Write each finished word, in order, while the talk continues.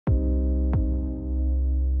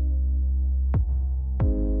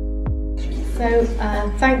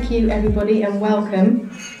Thank you everybody and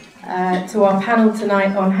welcome to our panel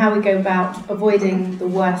tonight on how we go about avoiding the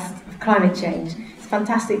worst of climate change. It's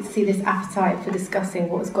fantastic to see this appetite for discussing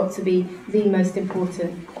what has got to be the most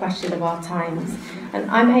important question of our times.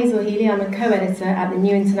 And I'm Hazel Healy, I'm a co-editor at the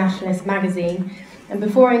New Internationalist magazine, and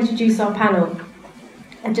before I introduce our panel,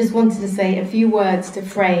 I just wanted to say a few words to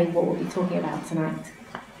frame what we'll be talking about tonight.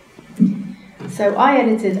 So I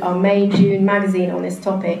edited our May-June magazine on this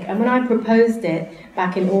topic, and when I proposed it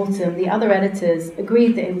back in autumn, the other editors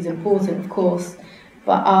agreed that it was important, of course,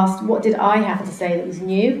 but asked what did I have to say that was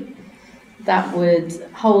new, that would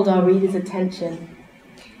hold our readers' attention.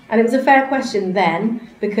 And it was a fair question then,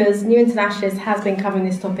 because New Internationalist has been covering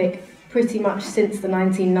this topic pretty much since the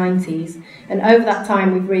 1990s, and over that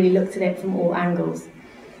time we've really looked at it from all angles.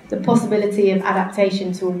 The possibility of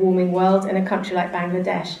adaptation to a warming world in a country like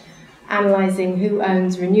Bangladesh, analysing who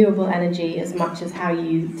owns renewable energy as much as how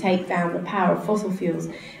you take down the power of fossil fuels,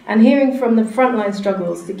 and hearing from the frontline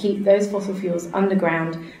struggles to keep those fossil fuels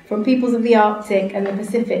underground, from peoples of the Arctic and the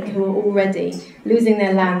Pacific who are already losing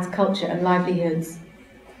their land, culture and livelihoods.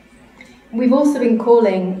 We've also been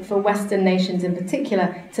calling for Western nations in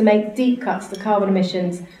particular to make deep cuts to carbon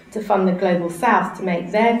emissions, to fund the Global South to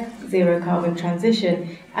make their zero carbon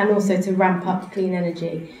transition, and also to ramp up clean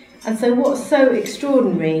energy. And so what's so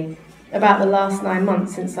extraordinary about the last 9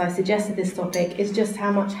 months since I suggested this topic is just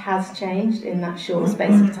how much has changed in that short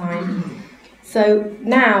space of time. So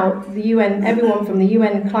now the UN, everyone from the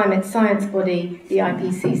UN climate science body, the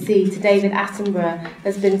IPCC, to David Attenborough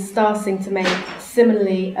has been starting to make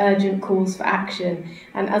similarly urgent calls for action.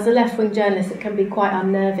 And as a left-wing journalist, it can be quite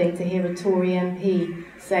unnerving to hear a Tory MP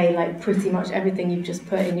say like pretty much everything you've just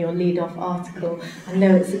put in your lead-off article. I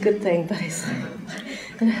know it's a good thing, but it's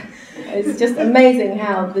just amazing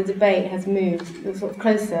how the debate has moved sort of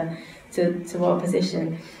closer to our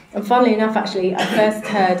position. And funnily enough, actually, I first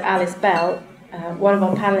heard Alice Bell, one of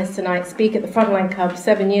our panellists tonight, speak at the Frontline Club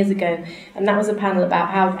 7 years ago, and that was a panel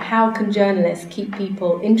about how can journalists keep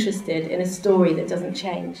people interested in a story that doesn't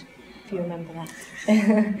change, if you remember that.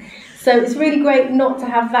 So it's really great not to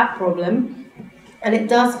have that problem, and it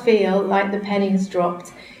does feel like the penny has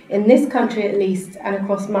dropped, in this country at least, and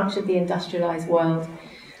across much of the industrialised world.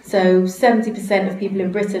 So 70% of people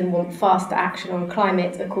in Britain want faster action on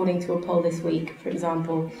climate, according to a poll this week, for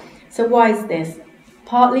example. So why is this?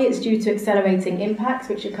 Partly it's due to accelerating impacts,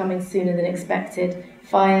 which are coming sooner than expected,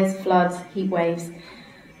 fires, floods, heat waves.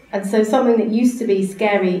 And so something that used to be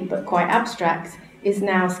scary but quite abstract is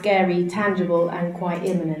now scary, tangible and quite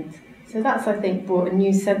imminent. So that's, I think, brought a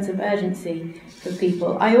new sense of urgency for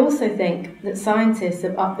people. I also think that scientists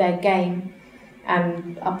have upped their game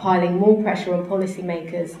and are piling more pressure on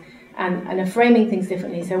policymakers and are framing things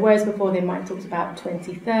differently. So whereas before they might have talked about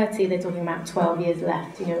 2030, they're talking about 12 years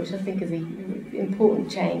left, which I think is an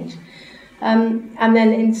important change. And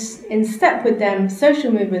then in step with them,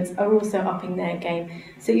 social movements are also upping their game.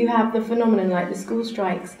 So you have the phenomenon like the school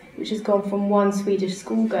strikes, which has gone from one Swedish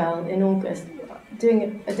schoolgirl in August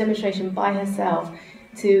doing a demonstration by herself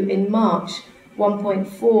to, in March,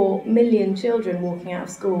 1.4 million children walking out of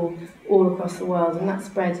school all across the world, and that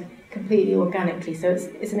spread completely organically. So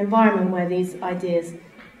it's an environment where these ideas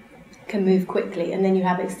can move quickly. And then you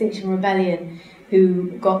have Extinction Rebellion,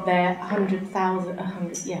 who got their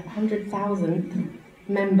 100,000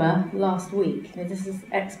 member last week. This is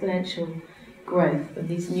exponential growth of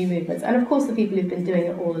these new movements. And of course the people who've been doing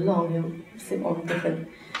it all along, who sit on different,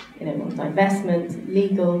 on divestment,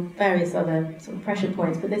 legal, various other sort of pressure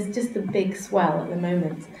points, but there's just a big swell at the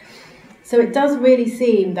moment. So it does really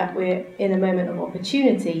seem that we're in a moment of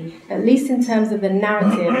opportunity, at least in terms of the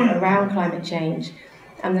narrative around climate change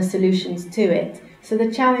and the solutions to it. So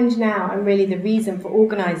the challenge now, and really the reason for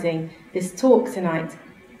organising this talk tonight,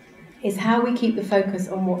 is how we keep the focus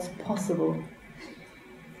on what's possible.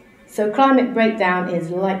 So climate breakdown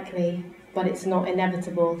is likely, but it's not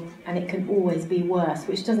inevitable, and it can always be worse,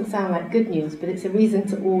 which doesn't sound like good news, but it's a reason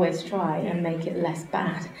to always try and make it less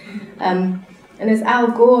bad. And as Al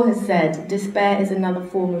Gore has said, despair is another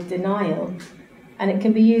form of denial, and it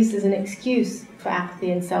can be used as an excuse for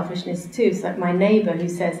apathy and selfishness too. It's like my neighbour who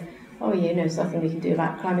says, oh, there's nothing we can do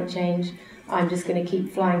about climate change. I'm just going to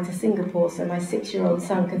keep flying to Singapore so my 6-year-old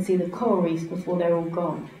son can see the coral reefs before they're all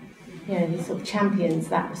gone. He sort of champions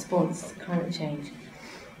that response to climate change.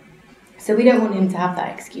 So we don't want him to have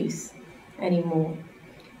that excuse anymore.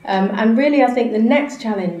 And really, I think the next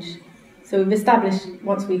challenge, so we've established,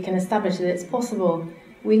 once we can establish that it's possible,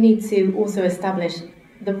 we need to also establish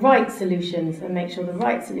the right solutions and make sure the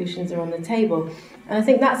right solutions are on the table. And I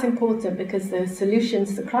think that's important because the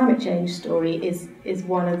solutions to the climate change story is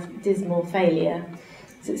one of dismal failure.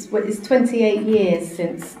 It's 28 years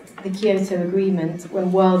since the Kyoto Agreement,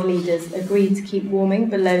 when world leaders agreed to keep warming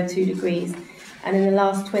below 2 degrees. And in the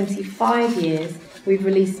last 25 years, we've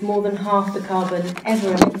released more than half the carbon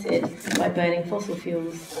ever emitted by burning fossil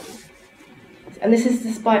fuels. And this is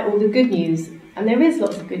despite all the good news. And there is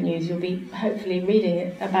lots of good news. You'll be hopefully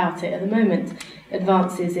reading about it at the moment.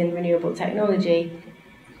 Advances in renewable technology,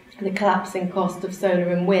 the collapsing cost of solar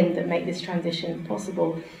and wind that make this transition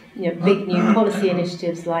possible. Big new policy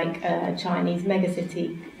initiatives like Chinese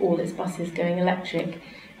megacity, all its buses going electric,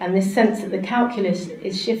 and this sense that the calculus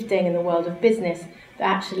is shifting in the world of business, that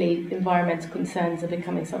actually environmental concerns are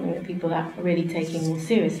becoming something that people are really taking more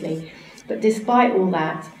seriously. But despite all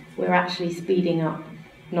that, we're actually speeding up,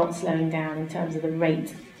 not slowing down in terms of the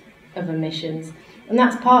rate of emissions. And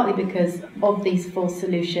that's partly because of these false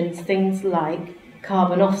solutions, things like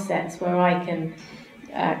carbon offsets, where I can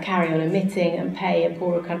carry on emitting and pay a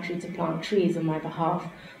poorer country to plant trees on my behalf,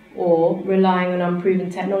 or relying on unproven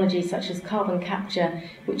technology such as carbon capture,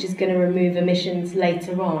 which is going to remove emissions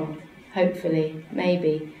later on, hopefully,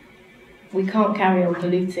 maybe. We can't carry on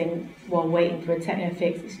polluting while waiting for a techno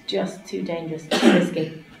fix. It's just too dangerous, too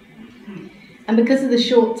risky. And because of the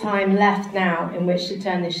short time left now in which to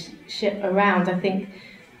turn this ship around, I think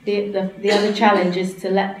the other challenge is to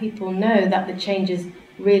let people know that the changes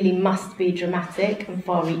really must be dramatic and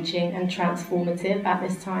far-reaching and transformative at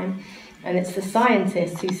this time. And it's the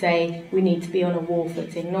scientists who say we need to be on a war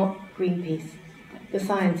footing, not Greenpeace. The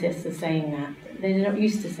scientists are saying that. They're not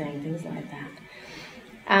used to saying things like that.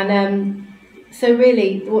 And so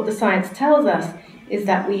really what the science tells us is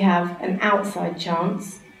that we have an outside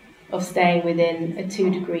chance of staying within a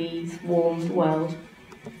 2 degrees warmed world.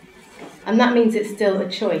 And that means it's still a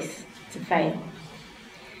choice to fail.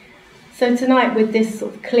 So tonight, with this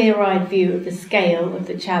sort of clear-eyed view of the scale of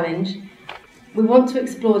the challenge, we want to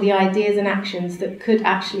explore the ideas and actions that could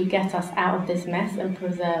actually get us out of this mess and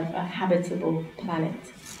preserve a habitable planet.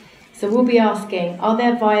 So we'll be asking, are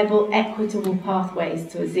there viable, equitable pathways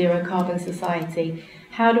to a zero-carbon society?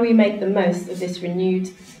 How do we make the most of this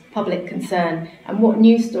renewed public concern? And what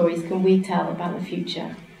news stories can we tell about the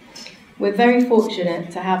future? We're very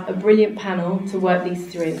fortunate to have a brilliant panel to work these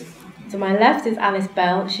through. To my left is Alice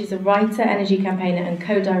Bell. She's a writer, energy campaigner and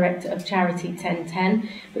co-director of charity 1010,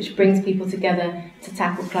 which brings people together to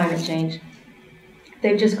tackle climate change.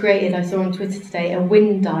 They've just created, I saw on Twitter today, a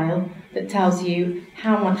wind dial that tells you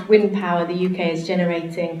how much wind power the UK is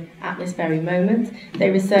generating at this very moment. They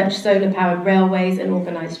research solar-powered railways and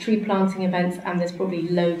organise tree planting events, and there's probably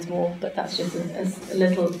loads more, but that's just a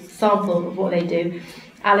little sample of what they do.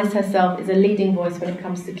 Alice herself is a leading voice when it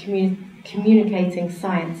comes to communicating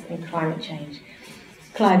science and climate change.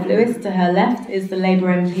 Clive Lewis, to her left, is the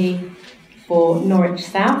Labour MP for Norwich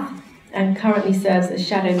South and currently serves as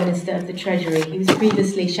Shadow Minister of the Treasury. He was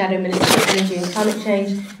previously Shadow Minister for Energy and Climate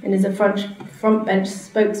Change and is a frontbench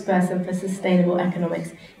spokesperson for sustainable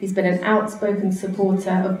economics. He's been an outspoken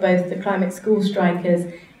supporter of both the climate school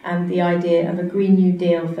strikers and the idea of a Green New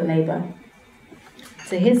Deal for Labour.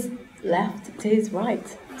 To his left, to his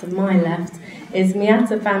right, to my left, is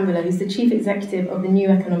Miatta Fahnbulleh, who's the Chief Executive of the New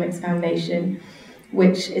Economics Foundation,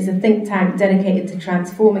 which is a think tank dedicated to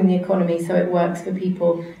transforming the economy so it works for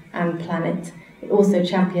people and planet. It also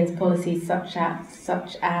champions policies such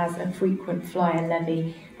as a frequent flyer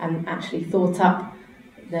levy and actually thought up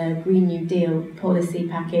the Green New Deal policy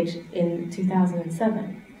package in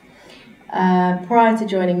 2007. Prior to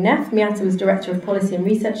joining NEF, Miatta was Director of Policy and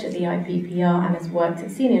Research at the IPPR and has worked at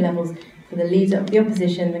senior levels for the Leader of the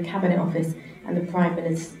Opposition, the Cabinet Office and the Prime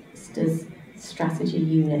Minister's Strategy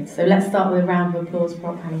Unit. So let's start with a round of applause for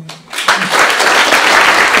our panel.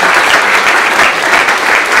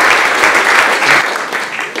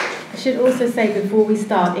 I should also say before we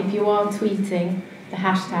start, if you are tweeting, the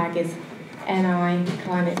hashtag is NI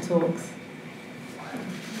Climate Talks.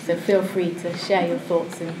 So feel free to share your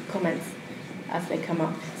thoughts and comments as they come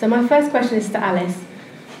up. So my first question is to Alice.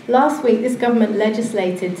 Last week, this government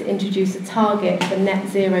legislated to introduce a target for net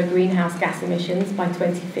zero greenhouse gas emissions by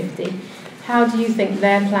 2050. How do you think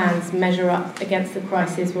their plans measure up against the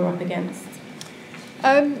crisis we're up against?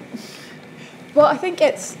 Well, I think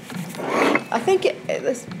it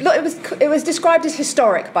was described as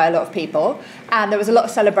historic by a lot of people, and there was a lot of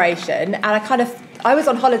celebration. And I was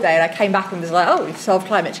on holiday and I came back and was like, oh, we've solved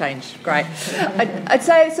climate change, great. I'd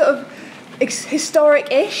say it's sort of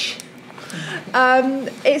historic-ish.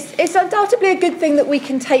 It's undoubtedly a good thing that we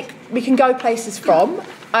can go places from.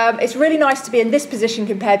 It's really nice to be in this position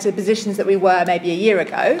compared to the positions that we were maybe a year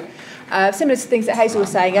ago. Similar to things that Hazel was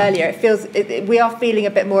saying earlier, we are feeling a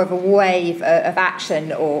bit more of a wave of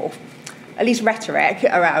action or at least rhetoric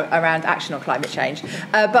around action on climate change.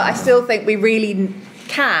 But I still think we really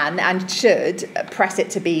can and should press it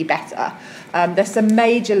to be better. There's some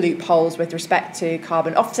major loopholes with respect to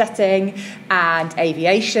carbon offsetting and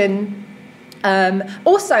aviation.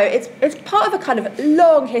 Also, it's part of a kind of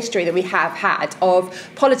long history that we have had of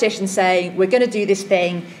politicians saying we're going to do this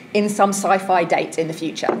thing in some sci-fi date in the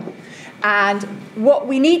future. And what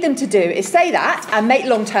we need them to do is say that and make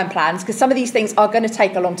long-term plans, because some of these things are going to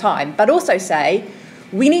take a long time, but also say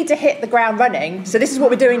we need to hit the ground running. So this is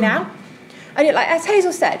what we're doing now. And as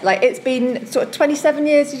Hazel said, it's been sort of 27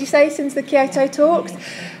 years, did you say, since the Kyoto talks?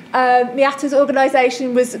 Miatta's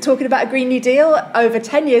organisation was talking about a Green New Deal over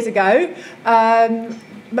 10 years ago.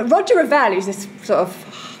 But Roger Revelle, who's this sort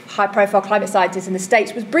of high-profile climate scientist in the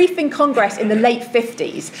States, was briefing Congress in the late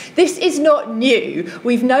 50s. This is not new.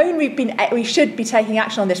 We've known we should be taking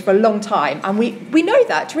action on this for a long time, and we know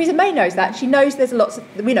that. Theresa May knows that. She knows there's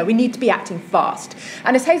we need to be acting fast.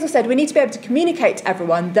 And as Hazel said, we need to be able to communicate to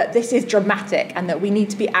everyone that this is dramatic and that we need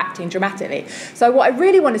to be acting dramatically. So what I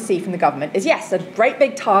really want to see from the government is, yes, a great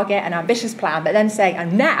big target, an ambitious plan, but then saying,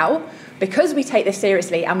 and now, because we take this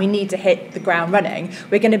seriously and we need to hit the ground running,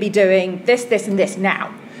 we're going to be doing this, this, and this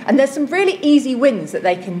now. And there's some really easy wins that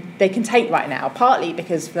they can take right now, partly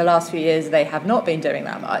because for the last few years they have not been doing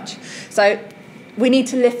that much. So we need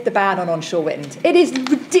to lift the ban on onshore wind. It is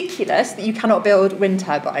ridiculous that you cannot build wind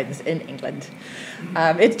turbines in England.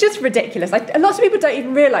 It's just ridiculous. Lots of people don't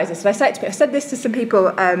even realise this. I said this to some people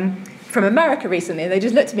from America recently, and they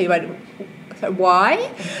just looked at me and went, why?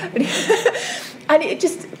 And it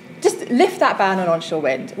just lift that ban on onshore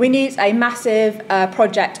wind. We need a massive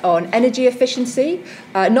project on energy efficiency,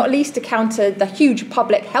 not least to counter the huge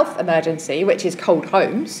public health emergency, which is cold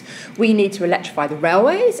homes. We need to electrify the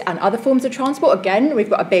railways and other forms of transport. Again, we've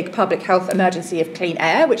got a big public health emergency of clean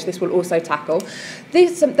air, which this will also tackle.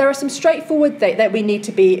 There are some straightforward things that we need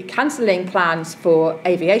to be cancelling plans for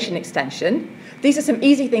aviation extension. These are some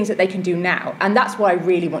easy things that they can do now, and that's what I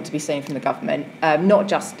really want to be seeing from the government, not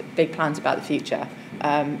just big plans about the future.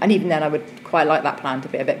 And even then, I would quite like that plan to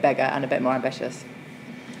be a bit bigger and a bit more ambitious.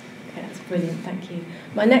 Okay, that's brilliant, thank you.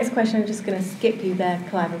 My next question, I'm just going to skip you there,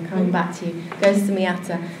 Clive, and coming back to you, goes to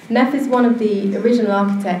Miatta. NEF is one of the original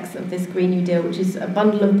architects of this Green New Deal, which is a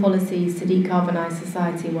bundle of policies to decarbonise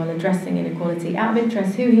society while addressing inequality. Out of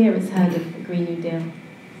interest, who here has heard of the Green New Deal?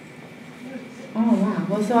 Oh, wow.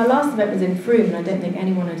 Well, so our last event was in Frome, and I don't think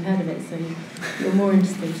anyone had heard of it, so you're more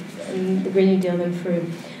interested in the Green New Deal than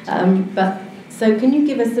Frome. So can you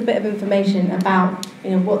give us a bit of information about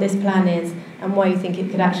what this plan is and why you think it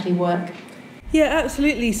could actually work? Yeah,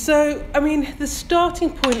 absolutely. So, the starting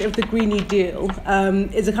point of the Green New Deal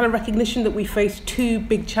is a kind of recognition that we face two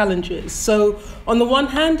big challenges. So, on the one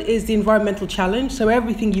hand is the environmental challenge, so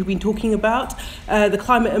everything you've been talking about, the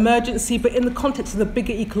climate emergency, but in the context of the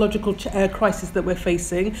bigger ecological crisis that we're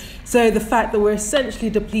facing. So, the fact that we're essentially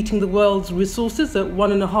depleting the world's resources at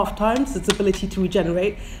 1.5 times its ability to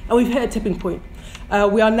regenerate, and we've hit a tipping point.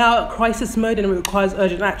 We are now at crisis mode and it requires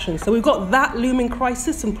urgent action. So we've got that looming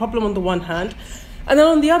crisis and problem on the one hand. And then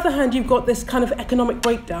on the other hand, you've got this kind of economic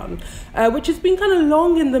breakdown, which has been kind of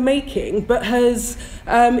long in the making, but has,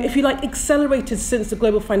 if you like, accelerated since the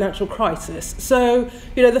global financial crisis. So,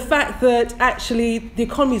 the fact that actually the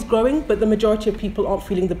economy is growing, but the majority of people aren't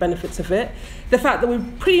feeling the benefits of it. The fact that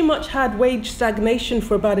we've pretty much had wage stagnation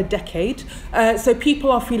for about a decade. So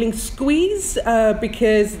people are feeling squeezed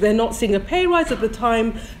because they're not seeing a pay rise at the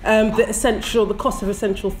time the cost of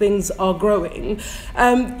essential things are growing.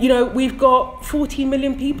 We've got 14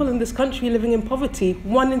 million people in this country living in poverty,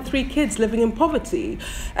 1 in 3 kids living in poverty.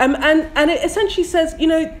 And it essentially says,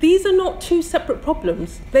 these are not two separate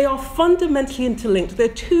problems. They are fundamentally interlinked. They're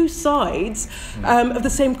two sides of the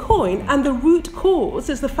same coin. And the root cause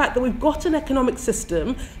is the fact that we've got an economic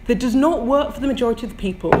system that does not work for the majority of the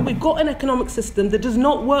people. We've got an economic system that does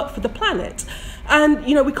not work for the planet. And,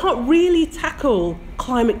 we can't really tackle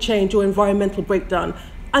climate change or environmental breakdown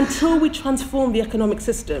until we transform the economic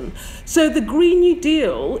system. So the Green New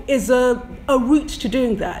Deal is a route to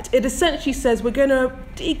doing that. It essentially says we're going to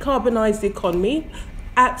decarbonise the economy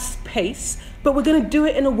at pace, but we're going to do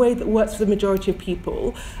it in a way that works for the majority of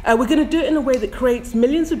people. We're going to do it in a way that creates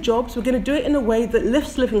millions of jobs. We're going to do it in a way that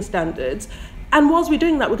lifts living standards. And whilst we're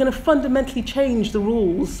doing that, we're going to fundamentally change the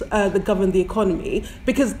rules that govern the economy,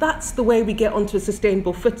 because that's the way we get onto a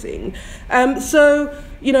sustainable footing.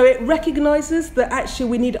 It recognises that actually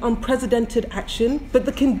we need unprecedented action, but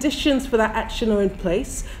the conditions for that action are in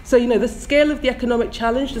place. So, the scale of the economic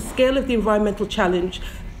challenge, the scale of the environmental challenge,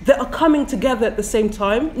 that are coming together at the same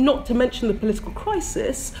time, not to mention the political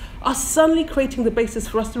crisis, are suddenly creating the basis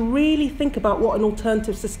for us to really think about what an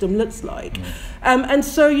alternative system looks like. And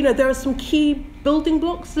so, you know, there are some key building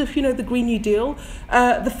blocks of, you know, the Green New Deal.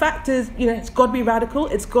 The fact is, you know, it's got to be radical,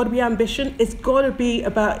 it's got to be ambition, it's got to be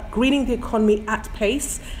about greening the economy at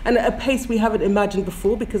pace, and at a pace we haven't imagined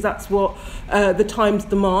before, because that's what the times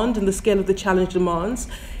demand and the scale of the challenge demands.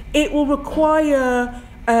 It will require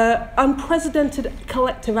unprecedented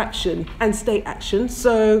collective action and state action.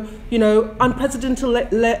 So, you know, unprecedented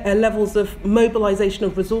levels of mobilization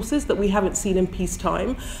of resources that we haven't seen in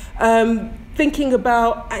peacetime. Thinking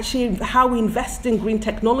about actually how we invest in green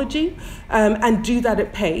technology and do that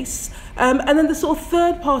at pace. And then the sort of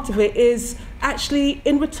third part of it is actually,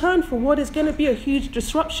 in return for what is going to be a huge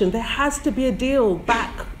disruption, there has to be a deal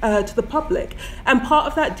back to the public. And part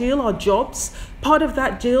of that deal are jobs. Part of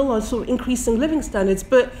that deal are sort of increasing living standards,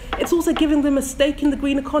 but it's also giving them a stake in the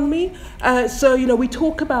green economy. So, you know, we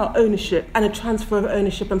talk about ownership and a transfer of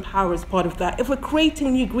ownership and power as part of that. If we're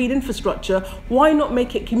creating new green infrastructure, why not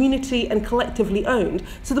make it community and collectively owned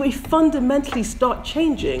so that we fundamentally start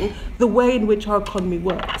changing the way in which our economy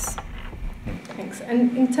works? Thanks.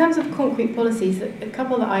 And in terms of concrete policies, a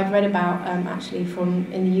couple that I've read about actually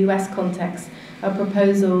from in the US context are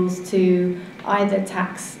proposals to either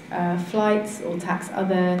tax flights or tax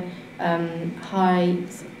other high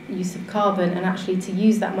use of carbon, and actually to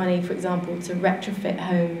use that money, for example, to retrofit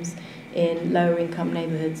homes in lower income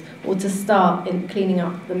neighbourhoods, or to start in cleaning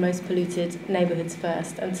up the most polluted neighbourhoods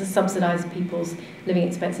first, and to subsidise people's living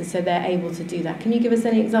expenses so they're able to do that. Can you give us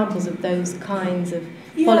any examples of those kinds of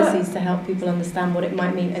policies to help people understand what it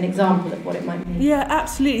might mean, an example of what it might mean? Yeah,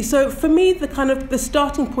 absolutely. So for me, the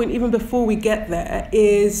starting point, even before we get there,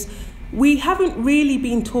 is we haven't really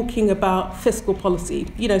been talking about fiscal policy,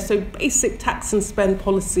 you know, so basic tax and spend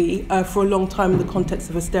policy for a long time in the context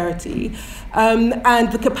of austerity,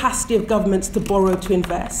 and the capacity of governments to borrow to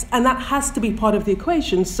invest. And that has to be part of the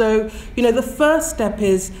equation. So, you know, the first step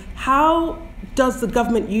is, how does the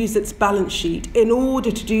government use its balance sheet in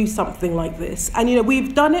order to do something like this? And, you know,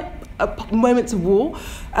 we've done it at moments of war,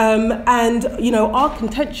 and, you know, our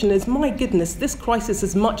contention is, my goodness, this crisis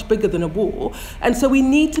is much bigger than a war, and so we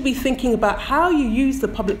need to be thinking about how you use the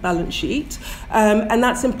public balance sheet, and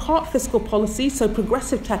that's in part fiscal policy, so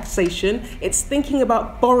progressive taxation. It's thinking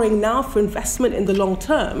about borrowing now for investment in the long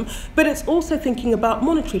term, but it's also thinking about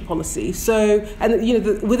monetary policy, so, and, you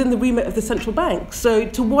know, within the remit of the central bank. So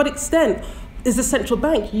to what extent is the central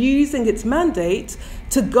bank using its mandate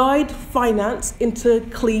to guide finance into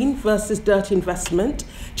clean versus dirty investment?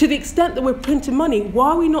 To the extent that we're printing money,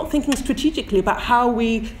 why are we not thinking strategically about how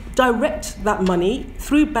we direct that money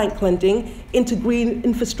through bank lending into green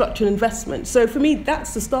infrastructure and investment? So for me,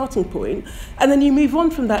 that's the starting point. And then you move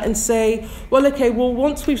on from that and say, well, okay, well,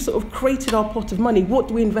 once we've sort of created our pot of money, what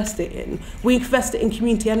do we invest it in? We invest it in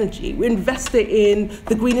community energy. We invest it in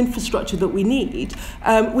the green infrastructure that we need.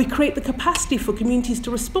 We create the capacity for communities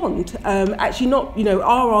to respond. Actually not, you know,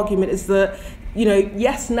 our argument is that, you know,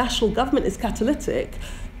 yes, national government is catalytic,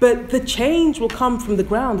 but the change will come from the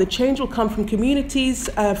ground. The change will come from communities,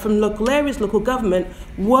 from local areas, local government,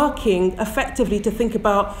 working effectively to think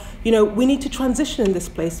about, you know, we need to transition in this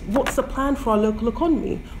place. What's the plan for our local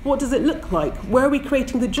economy? What does it look like? Where are we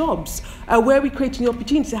creating the jobs? Where are we creating the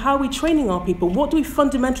opportunities? How are we training our people? What do we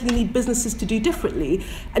fundamentally need businesses to do differently?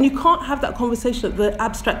 And you can't have that conversation at the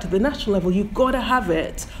abstract, at the national level. You've got to have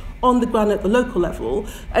it on the ground at the local level.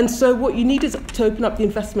 And so what you need is to open up the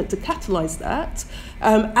investment to catalyse that.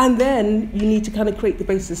 And then you need to kind of create the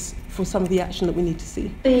basis for some of the action that we need to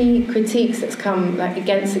see. The critiques that's come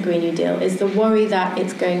against the Green New Deal is the worry that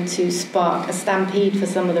it's going to spark a stampede for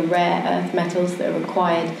some of the rare earth metals that are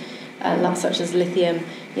required, such as lithium,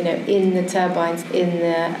 you know, in the turbines, in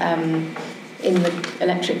the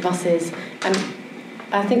electric buses. And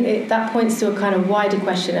I think that points to a kind of wider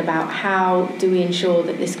question about how do we ensure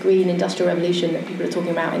that this green industrial revolution that people are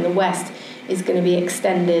talking about in the West is going to be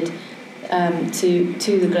extended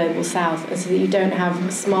to the global south, and so that you don't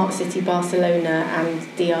have smart city Barcelona and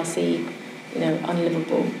DRC, you know,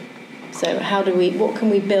 unlivable. So what can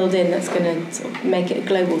we build in that's going to sort of make it a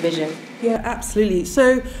global vision? Yeah, absolutely.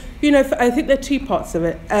 So, you know, I think there are two parts of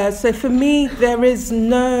it. So for me, there is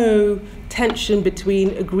no tension between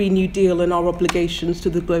a Green New Deal and our obligations to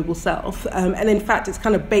the global south. And in fact, it's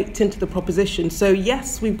kind of baked into the proposition. So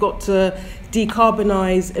yes, we've got to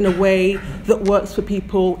decarbonise in a way that works for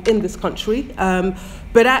people in this country.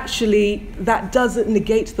 But actually, that doesn't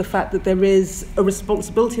negate the fact that there is a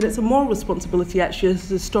responsibility, and it's a moral responsibility actually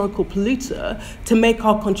as a historical polluter, to make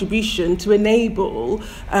our contribution to enable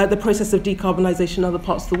the process of decarbonisation in other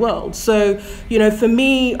parts of the world. So, for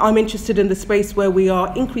me, I'm interested in the space where we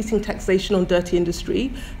are increasing taxation on dirty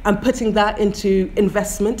industry and putting that into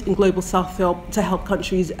investment in global south to help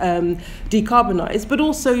countries decarbonise. But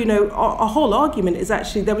also, our whole argument is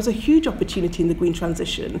actually there is a huge opportunity in the green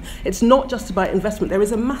transition. It's not just about investment. There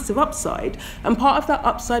is a massive upside, and part of that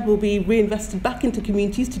upside will be reinvested back into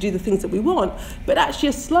communities to do the things that we want, but actually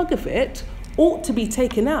a slug of it ought to be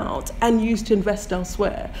taken out and used to invest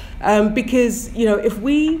elsewhere. Because, if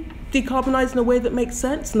we decarbonise in a way that makes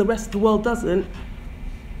sense and the rest of the world doesn't,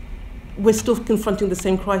 we're still confronting the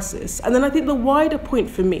same crisis. And then I think the wider point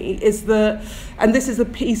for me is that, and this is a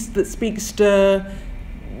piece that speaks to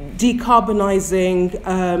decarbonising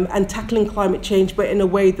and tackling climate change, but in a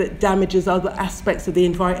way that damages other aspects of the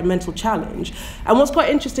environmental challenge. And what's quite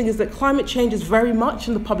interesting is that climate change is very much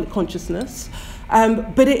in the public consciousness,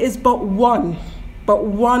 but it is but one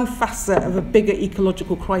facet of a bigger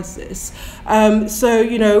ecological crisis. And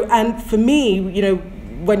for me,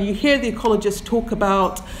 when you hear the ecologists talk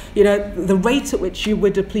about, the rate at which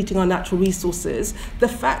we're depleting our natural resources, the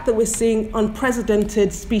fact that we're seeing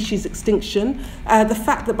unprecedented species extinction, the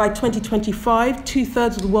fact that by 2025,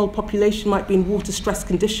 2/3 of the world population might be in water stress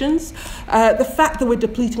conditions, the fact that we're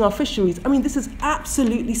depleting our fisheries. I mean, this is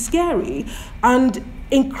absolutely scary and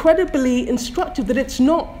incredibly instructive that it's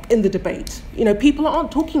not in the debate. People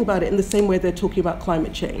aren't talking about it in the same way they're talking about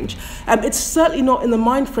climate change. It's certainly not in the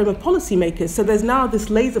mind frame of policymakers. So there's now this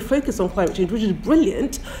laser focus on climate change, which is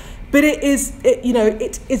brilliant, but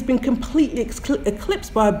it's been completely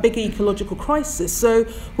eclipsed by a bigger ecological crisis. So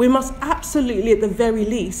we must absolutely, at the very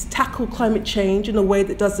least, tackle climate change in a way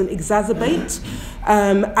that doesn't exacerbate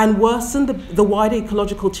and worsen the wider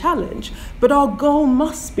ecological challenge. But our goal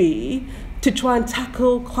must be to try and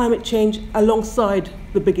tackle climate change alongside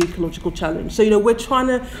the big ecological challenge. So, we're trying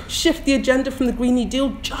to shift the agenda from the Green New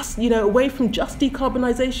Deal, away from just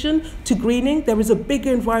decarbonisation to greening. There is a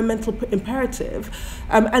bigger environmental imperative.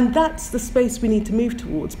 And that's the space we need to move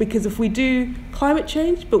towards, because if we do climate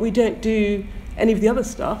change, but we don't do any of the other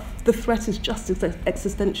stuff, the threat is just as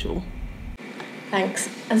existential. Thanks.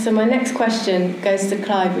 And so my next question goes to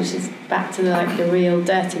Clive, which is back to the real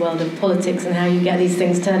dirty world of politics and how you get these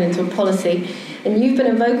things turned into a policy. And you've been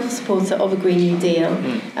a vocal supporter of a Green New Deal,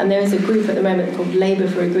 and there is a group at the moment called Labour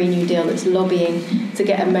for a Green New Deal that's lobbying to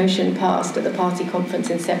get a motion passed at the party conference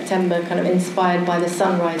in September, kind of inspired by the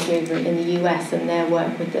Sunrise Movement in the US and their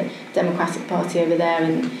work with the Democratic Party over there,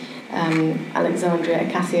 and Alexandria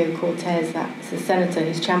Ocasio-Cortez, that's the senator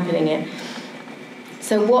who's championing it.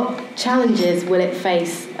 So what challenges will it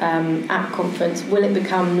face at conference? Will it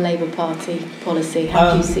become Labour Party policy?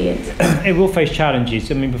 How do you see it? It will face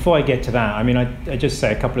challenges. I mean, before I get to that, I just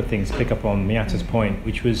say a couple of things to pick up on Miatta's point,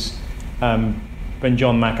 which was when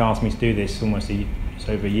John Mack asked me to do this almost just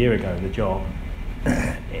over a year ago, the job,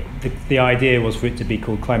 the idea was for it to be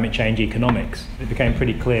called climate change economics. It became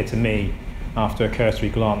pretty clear to me after a cursory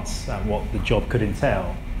glance at what the job could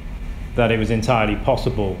entail that it was entirely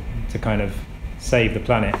possible to kind of save the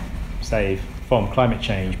planet, from climate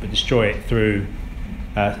change, but destroy it through,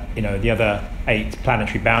 the other 8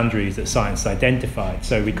 planetary boundaries that science identified.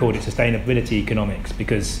 So we called it sustainability economics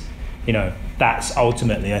because, that's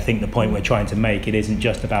ultimately, I think, the point we're trying to make. It isn't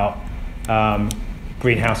just about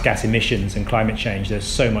greenhouse gas emissions and climate change. There's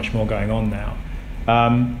so much more going on now.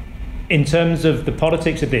 In terms of the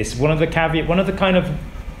politics of this, one of the kind of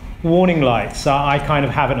warning lights I kind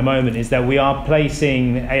of have at the moment is that we are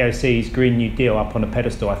placing AOC's Green New Deal up on a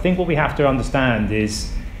pedestal. I think what we have to understand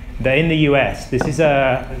is that in the US,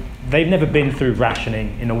 they've never been through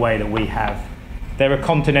rationing in a way that we have. They're a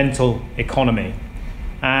continental economy,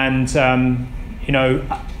 and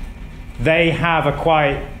they have a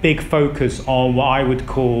quite big focus on what I would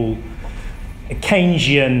call a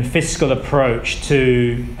Keynesian fiscal approach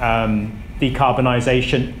to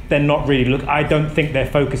decarbonisation. They're not really I don't think they're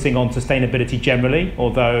focusing on sustainability generally,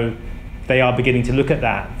 although they are beginning to look at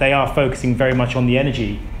that. They are focusing very much on the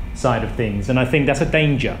energy side of things, and I think that's a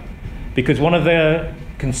danger, because one of the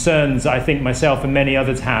concerns I think myself and many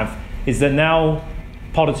others have is that now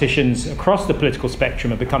politicians across the political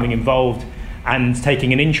spectrum are becoming involved and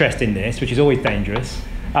taking an interest in this, which is always dangerous.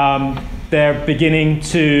 They're beginning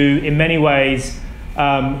to, in many ways,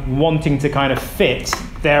 wanting to kind of fit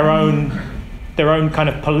their own their own kind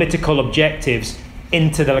of political objectives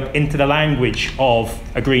into the language of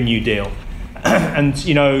a Green New Deal. And,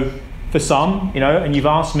 for some, and you've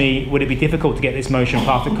asked me, would it be difficult to get this motion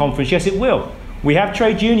past the conference? Yes, it will. We have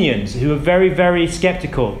trade unions who are very, very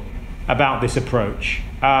sceptical about this approach.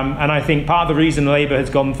 And I think part of the reason Labour has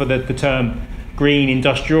gone for the term green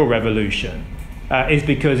industrial revolution is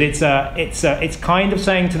because it's kind of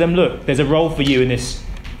saying to them, look, there's a role for you in this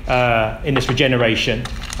regeneration,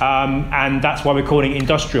 and that's why we're calling it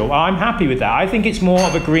industrial. I'm happy with that. I think it's more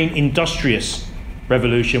of a green industrious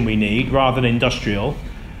revolution we need rather than industrial.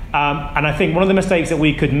 And I think one of the mistakes that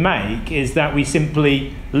we could make is that we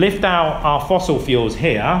simply lift out our fossil fuels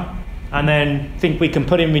here and then think we can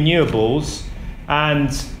put in renewables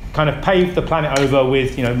and kind of pave the planet over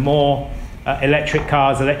with more electric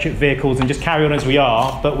cars, electric vehicles, and just carry on as we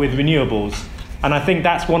are, but with renewables. And I think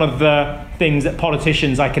that's one of the things that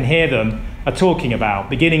politicians, I can hear them, are talking about,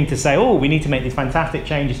 beginning to say, oh, we need to make these fantastic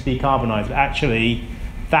changes to decarbonise, but actually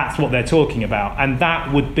that's what they're talking about. And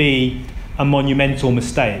that would be a monumental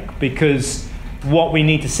mistake, because what we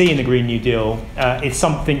need to see in the Green New Deal is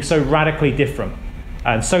something so radically different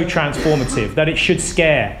and so transformative that it should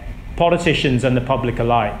scare politicians and the public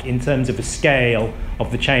alike in terms of the scale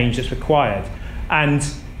of the change that's required. And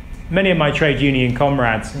many of my trade union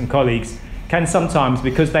comrades and colleagues can sometimes,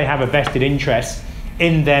 because they have a vested interest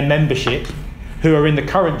in their membership, who are in the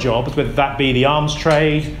current jobs, whether that be the arms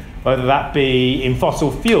trade, whether that be in fossil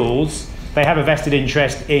fuels, they have a vested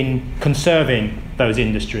interest in conserving those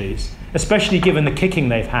industries, especially given the kicking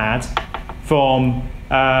they've had from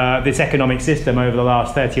this economic system over the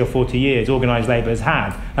last 30 or 40 years, organised labour has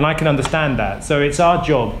had. And I can understand that. So it's our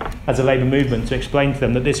job as a labour movement to explain to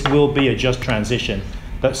them that this will be a just transition,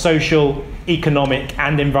 that social, economic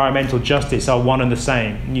and environmental justice are one and the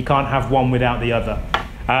same, and you can't have one without the other.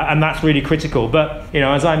 And that's really critical. But,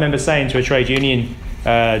 as I remember saying to a trade union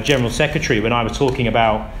general secretary when I was talking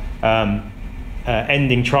about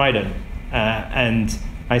ending Trident, and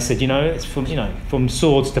I said, it's from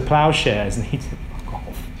swords to ploughshares, and he said, fuck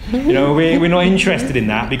off. We're not interested in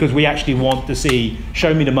that, because we actually want to see,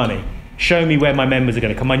 show me the money, show me where my members are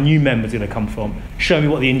going to come, my new members are going to come from, show me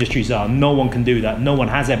what the industries are. No one can do that. No one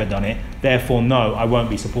has ever done it. Therefore, no, I won't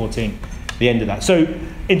be supporting the end of that. So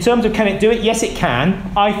in terms of can it do it? Yes, it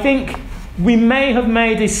can. I think we may have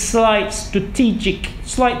made a slight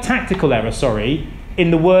tactical error,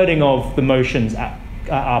 in the wording of the motions at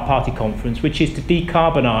our party conference, which is to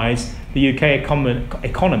decarbonise the UK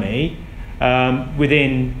economy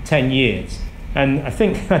within 10 years. And I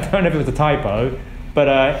think, I don't know if it was a typo, but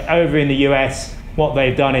over in the US, what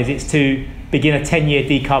they've done is it's to begin a 10-year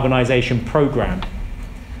decarbonisation programme.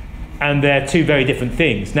 And they're two very different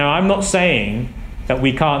things. Now, I'm not saying that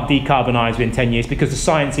we can't decarbonise within 10 years, because the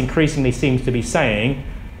science increasingly seems to be saying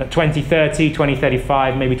that 2030,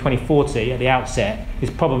 2035, maybe 2040 at the outset is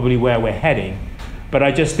probably where we're heading. But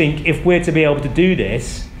I just think if we're to be able to do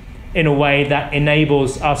this in a way that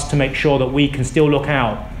enables us to make sure that we can still look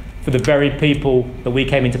out for the very people that we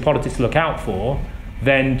came into politics to look out for,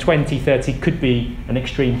 then 2030 could be an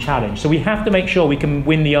extreme challenge. So we have to make sure we can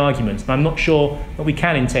win the arguments. And I'm not sure that we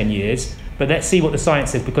can in 10 years, but let's see what the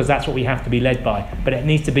science says, because that's what we have to be led by. But it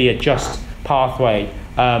needs to be a just pathway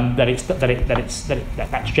that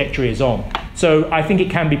trajectory is on. So I think it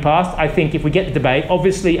can be passed. I think if we get the debate,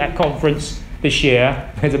 obviously at conference this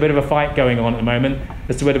year, there's a bit of a fight going on at the moment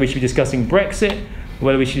as to whether we should be discussing Brexit or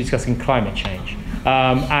whether we should be discussing climate change.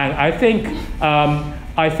 And I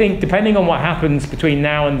think depending on what happens between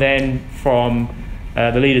now and then from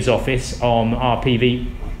the leader's office on our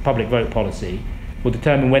PV, public vote policy, will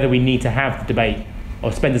determine whether we need to have the debate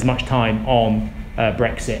or spend as much time on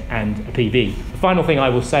Brexit and PV. The final thing I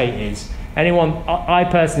will say is, I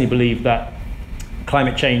personally believe that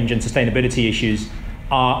climate change and sustainability issues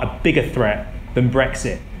are a bigger threat than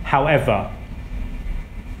Brexit. However,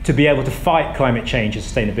 to be able to fight climate change and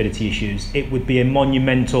sustainability issues, it would be a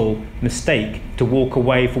monumental mistake to walk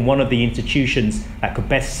away from one of the institutions that could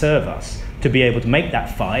best serve us to be able to make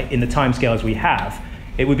that fight in the timescales we have.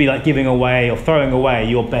 It would be like giving away or throwing away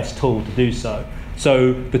your best tool to do so.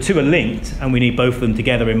 So the two are linked, and we need both of them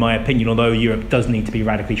together, in my opinion, although Europe does need to be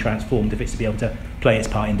radically transformed if it's to be able to play its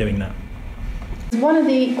part in doing that. One of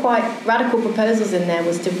the quite radical proposals in there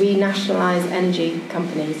was to renationalise energy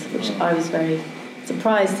companies, which I was very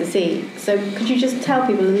surprised to see. So could you just tell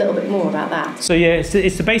people a little bit more about that? So yeah,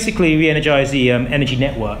 it's to basically re-energise the energy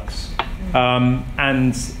networks.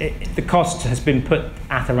 And the cost has been put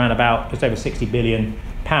at around about just over £60 billion.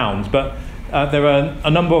 But there are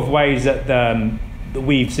a number of ways that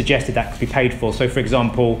we've suggested that could be paid for. So for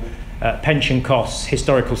example, pension costs,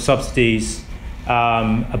 historical subsidies,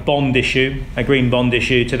 a bond issue, a green bond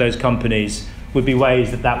issue to those companies would be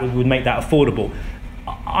ways that would make that affordable.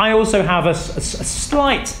 I also have a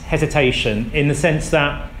slight hesitation in the sense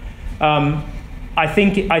that I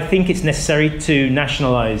think it's necessary to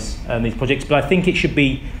nationalise these projects, but I think it should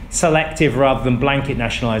be selective rather than blanket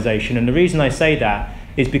nationalisation. And the reason I say that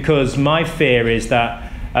is because my fear is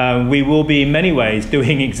that we will be in many ways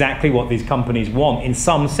doing exactly what these companies want in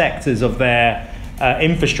some sectors of their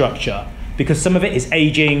infrastructure, because some of it is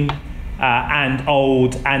ageing and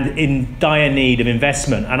old and in dire need of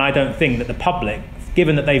investment. And I don't think that the public,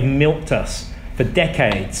 given that they've milked us for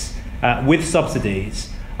decades with subsidies,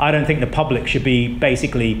 I don't think the public should be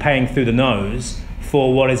basically paying through the nose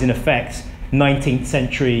for what is in effect 19th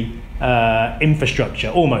century infrastructure,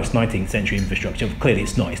 almost 19th century infrastructure. Clearly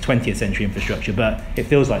it's not, it's 20th century infrastructure, but it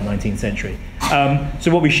feels like 19th century.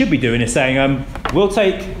 So what we should be doing is saying, we'll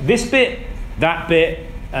take this bit, that bit,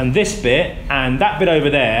 and this bit, and that bit over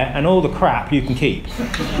there, and all the crap you can keep.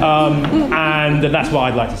 And that's what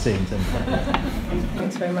I'd like to see in terms of that.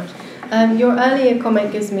 Thanks very much. Your earlier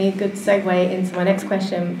comment gives me a good segue into my next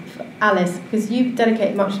question for Alice, because you've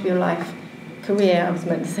dedicated much of your career, I was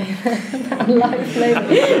meant to say that, life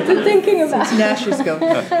maybe, to thinking about nursery school.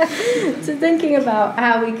 to thinking about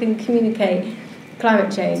how we can communicate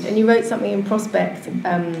climate change. And you wrote something in Prospect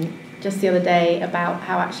just the other day about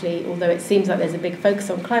how actually, although it seems like there's a big focus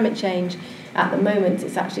on climate change, at the moment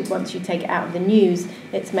it's actually, once you take it out of the news,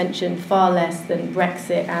 it's mentioned far less than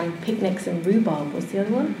Brexit and picnics and rhubarb. What's the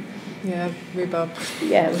other one? Yeah, rhubarb.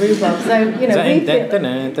 Yeah, rhubarb. So, you know,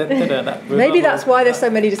 maybe that's why there's so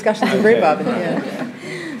many discussions of rhubarb in here.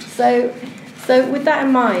 So with that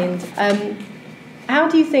in mind, how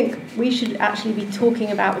do you think we should actually be talking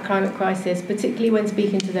about the climate crisis, particularly when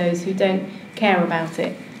speaking to those who don't care about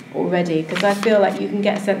it already? Because I feel like you can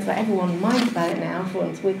get a sense that everyone minds about it now,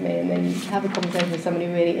 everyone's with me, and then you have a conversation with someone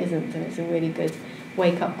who really isn't, and it's a really good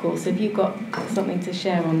wake-up call. So if you've got something to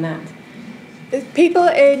share on that. People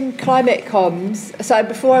in climate comms, so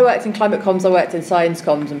before I worked in climate comms, I worked in science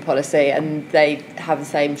comms and policy, and they have the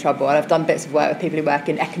same trouble. And I've done bits of work with people who work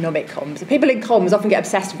in economic comms. And people in comms often get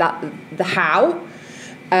obsessed with that, the how.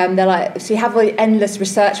 They're like, so you have all the endless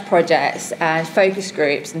research projects and focus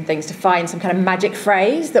groups and things to find some kind of magic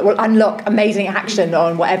phrase that will unlock amazing action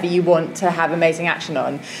on whatever you want to have amazing action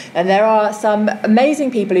on. And there are some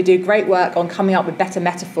amazing people who do great work on coming up with better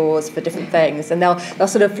metaphors for different things. And they'll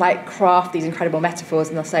sort of like craft these incredible metaphors,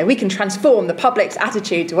 and they'll say, we can transform the public's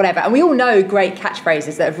attitude to whatever. And we all know great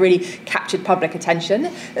catchphrases that have really captured public attention.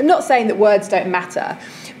 I'm not saying that words don't matter,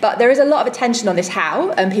 but there is a lot of attention on this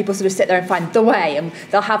how, and people sort of sit there and find the way, and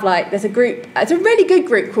they'll have there's a group, it's a really good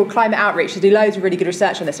group called Climate Outreach. They do loads of really good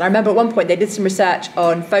research on this. And I remember at one point they did some research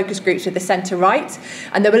on focus groups with the centre-right,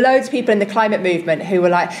 and there were loads of people in the climate movement who were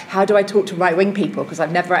like, how do I talk to right-wing people? Because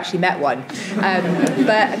I've never actually met one.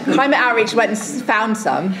 But Climate Outreach went and found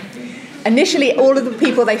some. Initially, all of the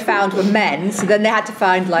people they found were men, so then they had to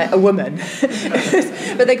find like a woman.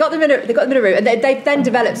 But they got them in a room, and they then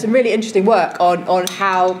developed some really interesting work on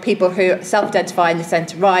how people who self-identify in the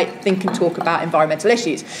centre-right think and talk about environmental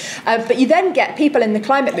issues. But you then get people in the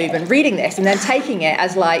climate movement reading this and then taking it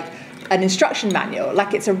as like an instruction manual,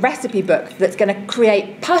 like it's a recipe book that's going to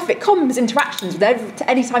create perfect comms interactions with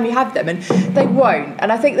any time you have them, and they won't.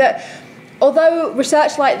 And I think that although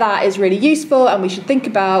research like that is really useful and we should think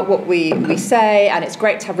about what we say, and it's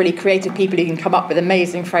great to have really creative people who can come up with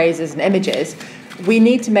amazing phrases and images, we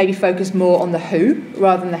need to maybe focus more on the who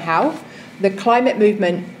rather than the how. The climate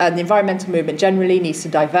movement and the environmental movement generally needs to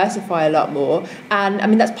diversify a lot more. And I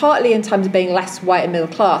mean, that's partly in terms of being less white and middle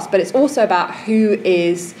class, but it's also about who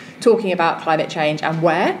is talking about climate change and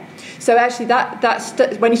where. So actually,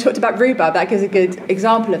 when you talked about rhubarb, that gives a good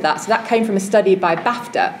example of that. So that came from a study by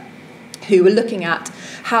BAFTA, who were looking at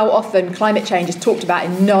how often climate change is talked about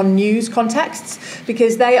in non-news contexts,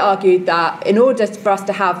 because they argued that in order for us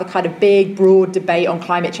to have the kind of big, broad debate on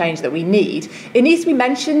climate change that we need, it needs to be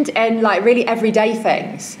mentioned in like really everyday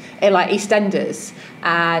things, in like EastEnders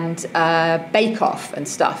and Bake Off and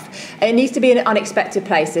stuff. It needs to be in unexpected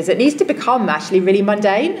places. It needs to become actually really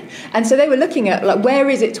mundane. And so they were looking at like, where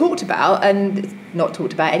is it talked about, and it's not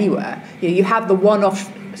talked about anywhere. You have the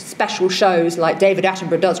one-off special shows like David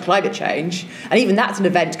Attenborough does climate change, and even that's an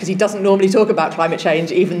event because he doesn't normally talk about climate change,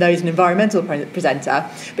 even though he's an environmental presenter.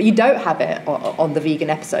 But you don't have it on the vegan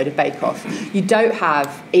episode of Bake Off. You don't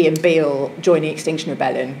have Ian Beale joining Extinction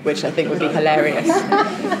Rebellion, which I think would be hilarious.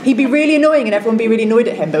 He'd be really annoying and everyone would be really annoyed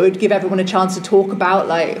at him, but it would give everyone a chance to talk about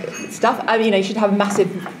like stuff. I mean, you should have massive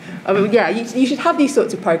I mean, yeah, you should have these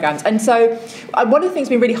sorts of programmes. And so one of the things that's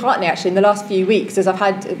been really heartening actually in the last few weeks is I've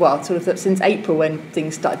had, well, sort of since April when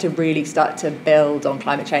things start to build on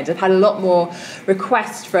climate change, I've had a lot more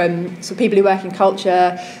requests from sort of people who work in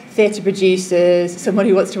culture, theatre producers, someone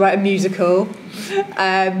who wants to write a musical,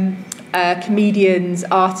 comedians,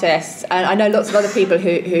 artists, and I know lots of other people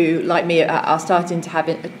who like me, are starting to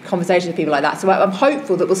have conversations with people like that. So I'm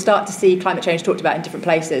hopeful that we'll start to see climate change talked about in different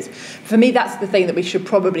places. For me, that's the thing that we should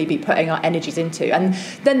probably be putting our energies into. And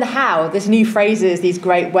then the how, these new phrases, these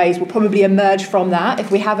great ways will probably emerge from that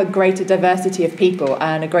if we have a greater diversity of people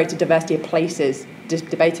and a greater diversity of places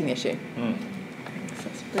debating the issue.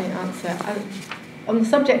 That's a brilliant answer. On the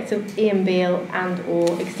subject of Ian Beale and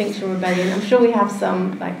or Extinction Rebellion, I'm sure we have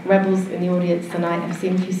some like rebels in the audience tonight. I've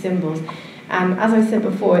seen a few symbols. As I said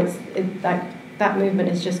before, it's like that movement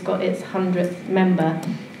has just got its 100th member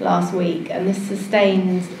last week, and this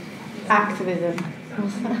sustained activism.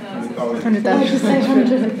 What's that?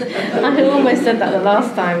 I almost said that the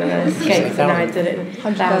last time and then escaped, and now I did it.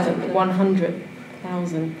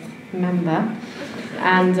 100,000 member.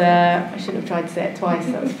 And I shouldn't have tried to say it twice,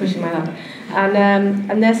 that was pushing my luck.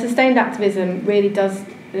 And their sustained activism really does,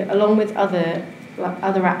 along with other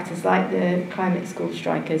actors like the climate school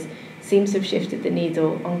strikers, seems to have shifted the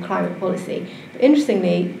needle on climate policy. But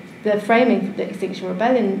interestingly, the framing that Extinction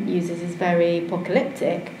Rebellion uses is very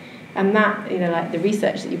apocalyptic, and that, like the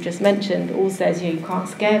research that you've just mentioned, all says you can't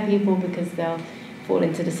scare people because they'll fall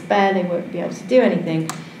into despair, they won't be able to do anything.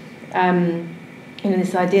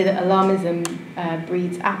 This idea that alarmism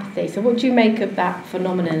breeds apathy. So what do you make of that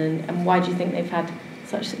phenomenon, and why do you think they've had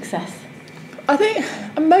such success? I think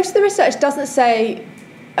most of the research doesn't say,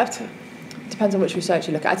 it depends on which research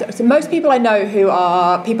you look at. So most people I know who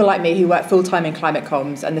are people like me who work full-time in climate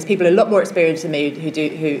comms, and there's people a lot more experienced than me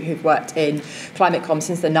who've worked in climate comms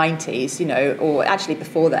since the 90s, or actually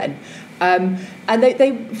before then. And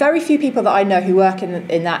they very few people that I know who work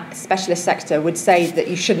in that specialist sector would say that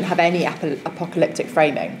you shouldn't have any apocalyptic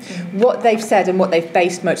framing. Mm-hmm. What they've said and what they've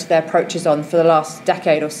based most of their approaches on for the last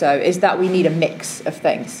decade or so is that we need a mix of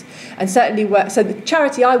things. And certainly, so the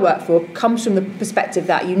charity I work for comes from the perspective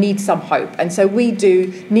that you need some hope. And so we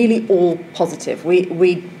do nearly all positive.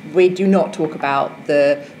 We do not talk about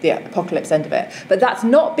the apocalypse end of it. But that's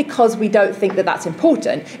not because we don't think that that's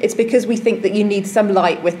important. It's because we think that you need some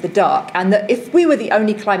light with the dark. And that if we were the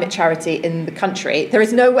only climate charity in the country, there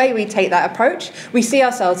is no way we take that approach. We see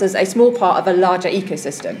ourselves as a small part of a larger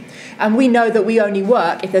ecosystem. And we know that we only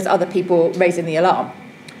work if there's other people raising the alarm.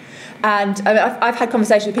 And I've had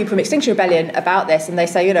conversations with people from Extinction Rebellion about this, and they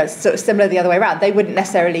say, it's sort of similar the other way around. They wouldn't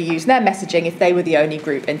necessarily use their messaging if they were the only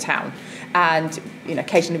group in town. And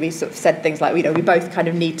occasionally we sort of said things like, we both kind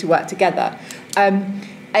of need to work together. And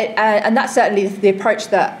that's certainly the approach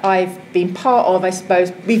that I've been part of, I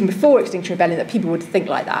suppose, even before Extinction Rebellion, that people would think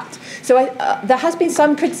like that. So there has been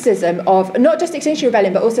some criticism of not just Extinction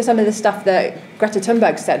Rebellion, but also some of the stuff that Greta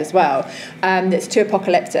Thunberg said as well, that's too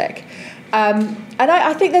apocalyptic. And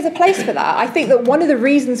I think there's a place for that. I think that one of the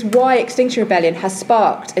reasons why Extinction Rebellion has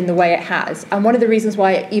sparked in the way it has, and one of the reasons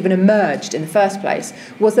why it even emerged in the first place,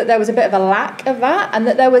 was that there was a bit of a lack of that, and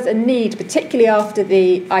that there was a need, particularly after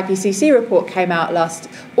the IPCC report came out last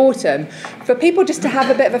autumn, for people just to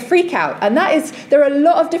have a bit of a freak out. And that is, there are a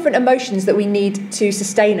lot of different emotions that we need to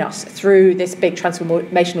sustain us through this big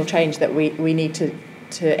transformational change that we need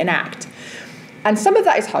to enact. And some of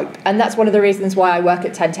that is hope, and that's one of the reasons why I work at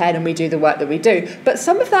 1010 and we do the work that we do. But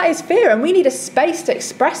some of that is fear, and we need a space to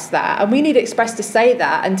express that, and we need a space to say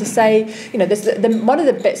that, and to say, there's one of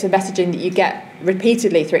the bits of messaging that you get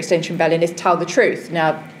repeatedly through Extinction Rebellion is tell the truth.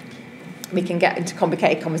 Now, we can get into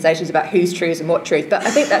complicated conversations about whose truth and what truth, but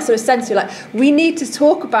I think that's sort of sensitive. We need to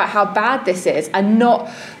talk about how bad this is and not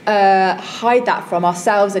hide that from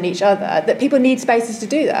ourselves and each other, that people need spaces to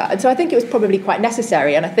do that. And so I think it was probably quite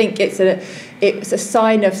necessary, and I think it's a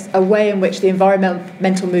sign of a way in which the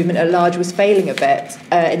environmental movement at large was failing a bit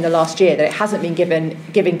in the last year, that it hasn't been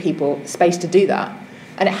giving people space to do that.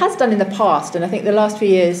 And it has done in the past, and I think the last few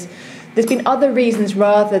years there's been other reasons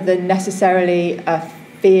rather than necessarily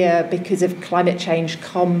fear because of climate change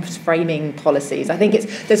comms framing policies. I think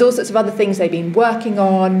there's all sorts of other things they've been working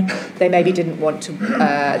on. They maybe didn't want to,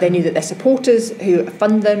 they knew that their supporters who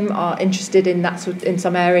fund them are interested in that in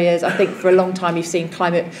some areas. I think for a long time you've seen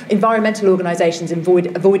environmental organisations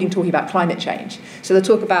avoiding talking about climate change. So they'll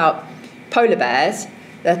talk about polar bears,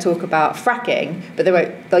 they'll talk about fracking, but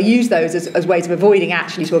they'll use those as ways of avoiding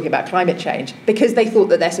actually talking about climate change, because they thought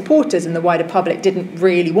that their supporters and the wider public didn't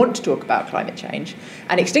really want to talk about climate change.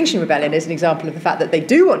 And Extinction Rebellion is an example of the fact that they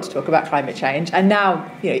do want to talk about climate change. And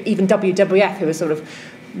now, even WWF, who are sort of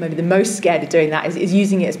maybe the most scared of doing that is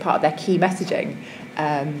using it as part of their key messaging.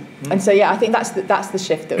 And so, I think that's the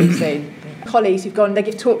shift that we've seen. Colleagues who've gone, they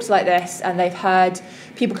give talks like this, and they've heard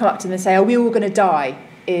people come up to them and say, "Are we all going to die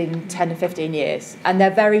in 10 and 15 years?" And they're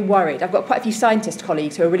very worried. I've got quite a few scientist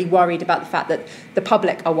colleagues who are really worried about the fact that the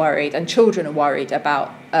public are worried and children are worried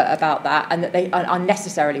about that, and that they are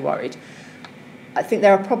unnecessarily worried. I think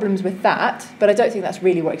there are problems with that, but I don't think that's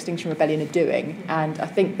really what Extinction Rebellion are doing. And I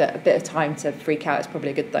think that a bit of time to freak out is probably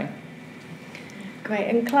a good thing. Great.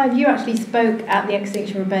 And Clive, you actually spoke at the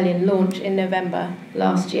Extinction Rebellion launch in November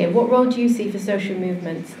last year. What role do you see for social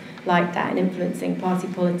movements like that in influencing party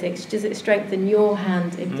politics? Does it strengthen your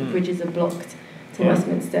hand if the bridges are blocked to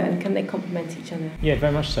Westminster, and can they complement each other? Yeah,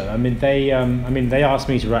 very much so. I mean, they asked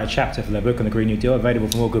me to write a chapter for their book on the Green New Deal, available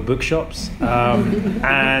from all good bookshops,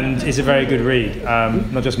 and it's a very good read.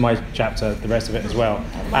 Not just my chapter, the rest of it as well.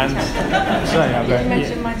 And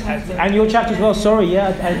and your chapter as well. Sorry,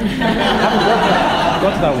 I haven't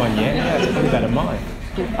got to that one yet. Yeah, it's probably better than mine.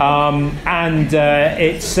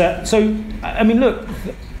 It's so. I mean, look,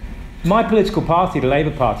 my political party, the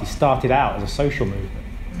Labour Party, started out as a social movement.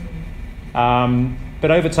 But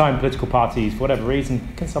over time, political parties, for whatever reason,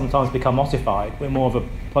 can sometimes become ossified. We're more of a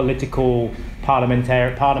political,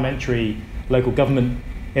 parliamentary, local government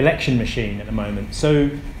election machine at the moment. So,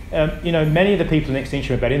 many of the people in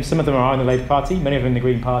Extinction Rebellion, some of them are in the Labour Party, many of them in the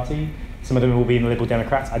Green Party, some of them will be in the Liberal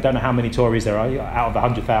Democrats. I don't know how many Tories there are out of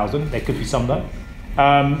 100,000. There could be some though.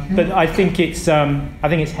 But I think it's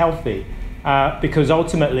healthy because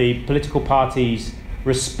ultimately political parties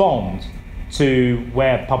respond to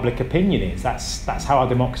where public opinion is. That's how our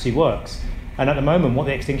democracy works. And at the moment, what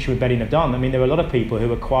the Extinction Rebellion have done, I mean, there are a lot of people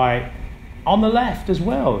who are quite on the left as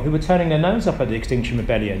well, who were turning their nose up at the Extinction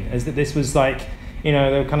Rebellion, as that this was like, they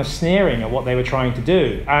were kind of sneering at what they were trying to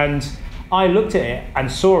do. And I looked at it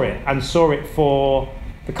and saw it for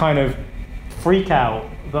the kind of freak out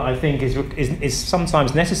that I think is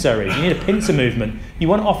sometimes necessary. You need a pincer movement. You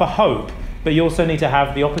want to offer hope, but you also need to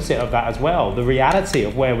have the opposite of that as well, the reality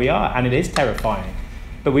of where we are, and it is terrifying.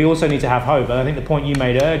 But we also need to have hope. And I think the point you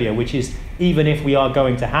made earlier, which is even if we are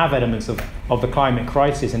going to have elements of the climate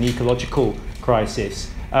crisis and ecological crisis,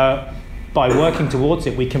 by working towards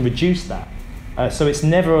it, we can reduce that. So it's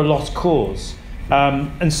never a lost cause.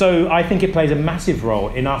 And so I think it plays a massive role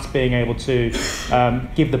in us being able to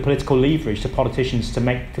give the political leverage to politicians to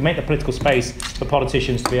make the political space for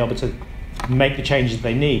politicians to be able to make the changes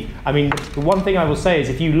they need. I mean, the one thing I will say is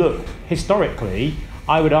if you look historically,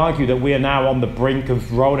 I would argue that we are now on the brink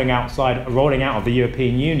of rolling out of the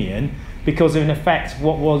European Union because of, in effect,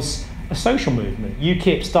 what was a social movement.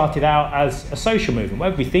 UKIP started out as a social movement.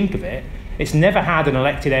 Whatever we think of it, it's never had an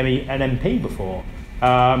elected an MP before.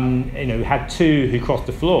 We had two who crossed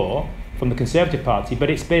the floor from the Conservative Party, but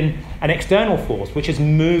it's been an external force which has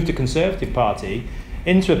moved the Conservative Party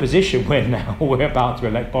into a position where now we're about to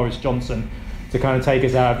elect Boris Johnson to kind of take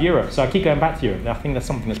us out of Europe. So I keep going back to Europe. I think that's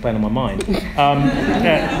something that's playing on my mind.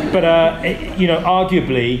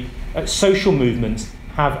 Arguably, social movements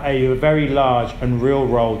have a very large and real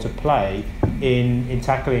role to play in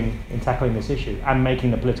tackling this issue and making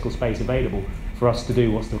the political space available for us to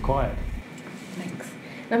do what's required. Thanks.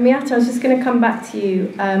 Now, Miatta, I was just going to come back to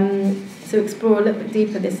you to explore a little bit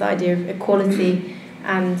deeper this idea of equality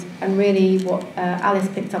and really what Alice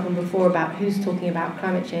picked up on before about who's talking about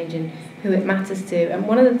climate change and who it matters to. And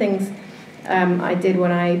one of the things I did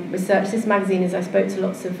when I researched this magazine is I spoke to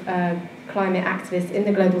lots of climate activists in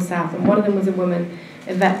the Global South, and one of them was a woman,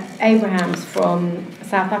 Yvette Abrahams from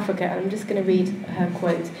South Africa, and I'm just going to read her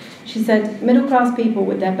quote. She said, "Middle-class people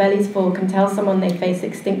with their bellies full can tell someone they face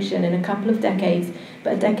extinction in a couple of decades,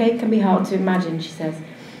 but a decade can be hard to imagine," she says.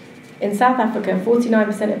 In South Africa,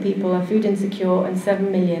 49% of people are food insecure and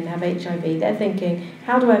 7 million have HIV. They're thinking,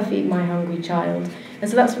 how do I feed my hungry child? And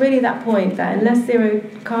so that's really that point, that unless zero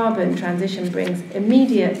carbon transition brings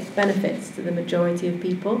immediate benefits to the majority of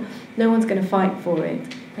people, no one's going to fight for it.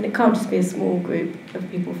 And it can't just be a small group of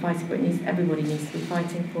people fighting for it. Everybody needs to be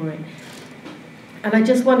fighting for it. And I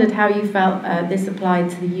just wondered how you felt this applied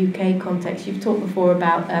to the UK context. You've talked before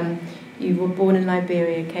about you were born in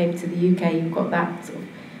Liberia, came to the UK, you've got that sort of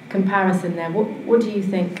comparison there. What do you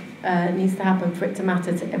think needs to happen for it to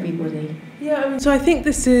matter to everybody? Yeah, so I think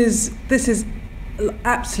this is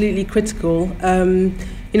absolutely critical.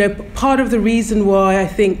 part of the reason why I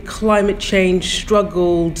think climate change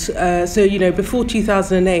struggled, before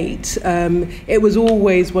 2008, it was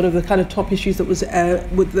always one of the kind of top issues that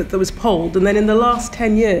was polled, and then in the last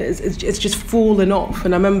 10 years, it's just fallen off.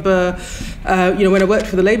 And I remember, when I worked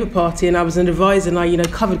for the Labour Party and I was an advisor and I,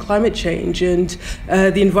 covered climate change, and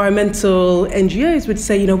the environmental NGOs would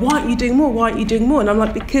say, why aren't you doing more? Why aren't you doing more? And I'm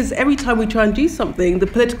like, because every time we try and do something, the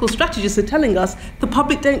political strategists are telling us the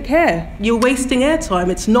public don't care. You're wasting airtime.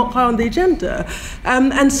 It's not high on the agenda.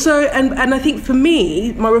 And I think for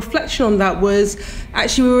me, my reflection on that was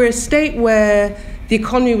actually we were a state where the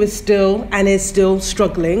economy was still and is still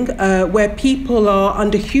struggling, where people are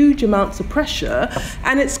under huge amounts of pressure,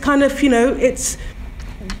 and it's kind of, it's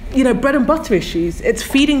bread and butter issues. It's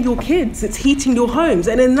feeding your kids, it's heating your homes.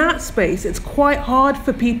 And in that space, it's quite hard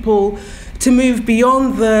for people to move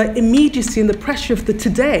beyond the immediacy and the pressure of the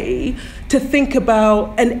today to think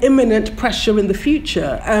about an imminent pressure in the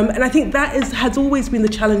future. And I think that has always been the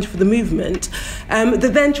challenge for the movement. And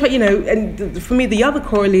for me, the other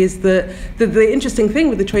corollary is the interesting thing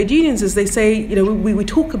with the trade unions is they say, we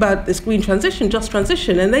talk about this green transition, just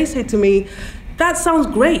transition, and they say to me, that sounds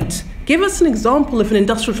great. Give us an example of an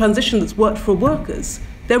industrial transition that's worked for workers.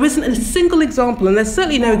 There isn't a single example, and there's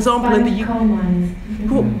certainly no example in the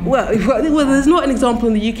UK. Well, there's not an example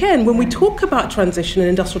in the UK. And when we talk about transition and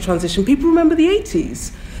industrial transition, people remember the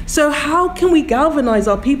 80s. So how can we galvanise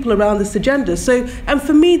our people around this agenda? And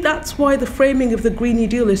for me, that's why the framing of the Green New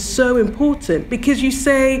Deal is so important, because you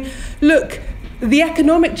say, look, the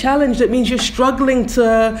economic challenge that means you're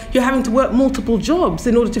having to work multiple jobs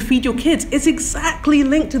in order to feed your kids is exactly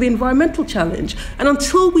linked to the environmental challenge. And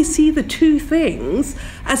until we see the two things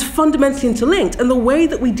as fundamentally interlinked, and the way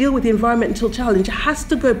that we deal with the environmental challenge has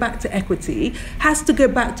to go back to equity, has to go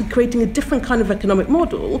back to creating a different kind of economic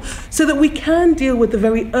model so that we can deal with the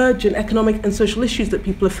very urgent economic and social issues that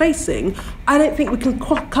people are facing, I don't think we can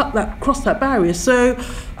cross that barrier. So,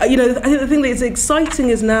 I think the thing that is exciting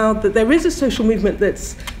is now that there is a social movement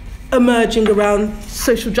that's emerging around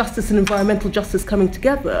social justice and environmental justice coming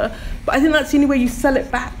together. But I think that's the only way you sell it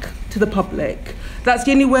back to the public. That's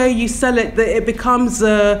the only way you sell it, that it becomes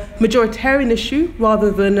a majoritarian issue rather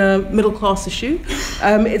than a middle class issue.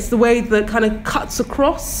 It's the way that kind of cuts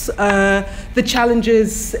across the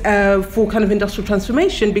challenges for kind of industrial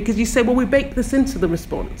transformation, because you say, well, we bake this into the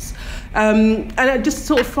response. And just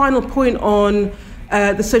sort of final point on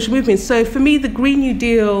the social movement. So for me, the Green New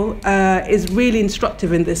Deal is really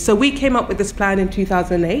instructive in this. So we came up with this plan in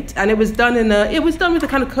 2008, and it was done with a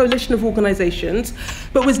kind of coalition of organisations,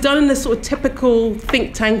 but was done in this sort of typical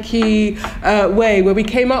think tanky way, where we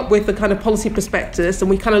came up with a kind of policy prospectus and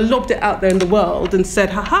we kind of lobbed it out there in the world and said,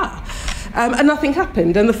 ha-ha. And nothing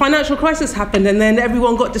happened, and the financial crisis happened, and then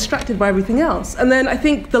everyone got distracted by everything else. And then I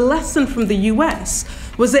think the lesson from the US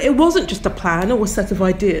was that it wasn't just a plan or a set of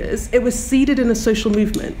ideas, it was seeded in a social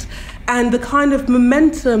movement. And the kind of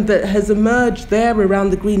momentum that has emerged there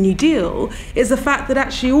around the Green New Deal is the fact that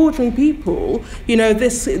actually ordinary people,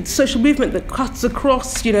 this social movement that cuts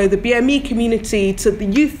across, the BME community to the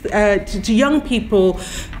youth, to young people,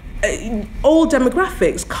 all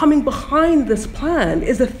demographics coming behind this plan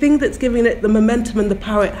is the thing that's giving it the momentum and the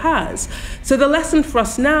power it has. So the lesson for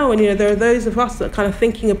us now, and there are those of us that are kind of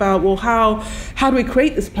thinking about, well, how do we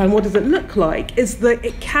create this plan? What does it look like? Is that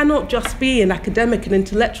it cannot just be an academic and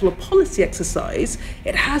intellectual or policy exercise.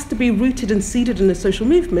 It has to be rooted and seeded in a social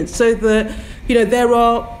movement, so that there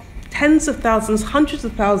are tens of thousands, hundreds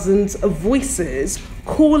of thousands of voices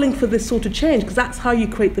calling for this sort of change, because that's how you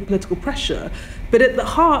create the political pressure. But at the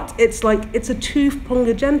heart, it's a two-pronged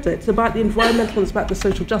agenda. It's about the environmental and it's about the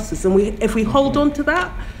social justice. And if we hold on to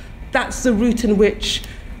that, that's the route in which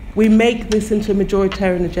we make this into a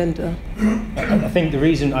majoritarian agenda. I think the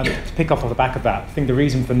reason, to pick up off the back of that, I think the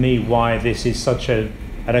reason for me why this is such an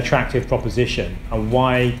attractive proposition, and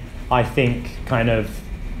why I think kind of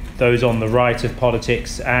those on the right of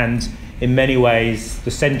politics, and in many ways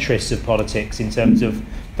the centrists of politics, in terms of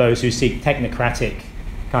those who seek technocratic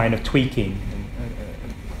kind of tweaking,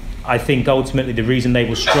 I think ultimately the reason they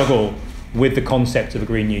will struggle with the concept of a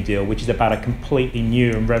Green New Deal, which is about a completely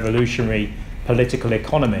new and revolutionary political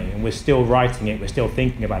economy, and we're still writing it, we're still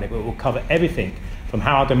thinking about it, but it will cover everything from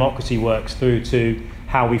how our democracy works through to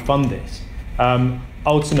how we fund this.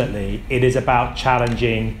 Ultimately, it is about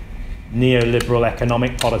challenging neoliberal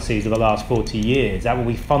economic policies of the last 40 years. That will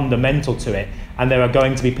be fundamental to it, and there are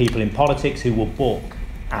going to be people in politics who will balk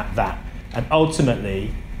at that. And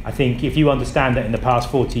ultimately, I think if you understand that in the past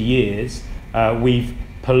 40 years, we've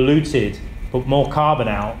polluted, put more carbon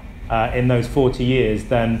out in those 40 years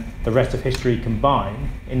than the rest of history combined,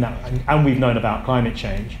 and we've known about climate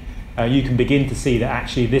change, you can begin to see that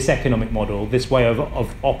actually this economic model, this way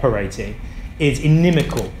of operating, is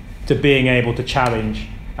inimical to being able to challenge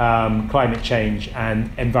climate change and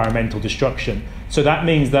environmental destruction. So that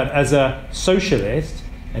means that as a socialist,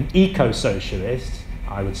 an eco-socialist,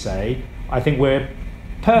 I would say, I think we're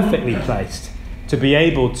perfectly placed to be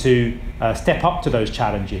able to step up to those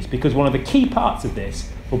challenges, because one of the key parts of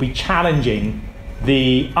this will be challenging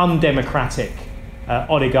the undemocratic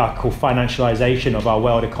oligarchical financialization of our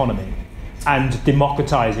world economy and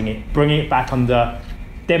democratizing it, bringing it back under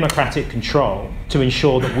democratic control to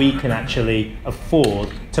ensure that we can actually afford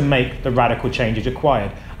to make the radical changes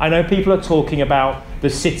required. I know people are talking about the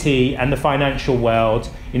city and the financial world,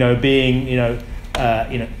 being,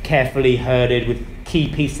 carefully herded with key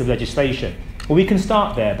pieces of legislation. Well, we can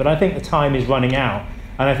start there, but I think the time is running out,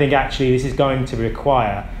 and I think actually this is going to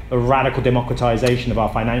require a radical democratization of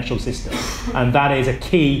our financial system, and that is a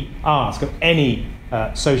key ask of any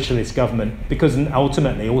socialist government, because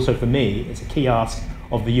ultimately, also for me, it's a key ask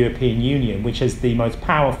of the European Union, which is the most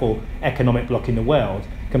powerful economic bloc in the world,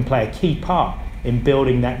 can play a key part in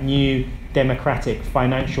building that new democratic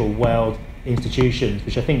financial world institutions,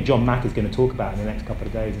 which I think John Mack is going to talk about in the next couple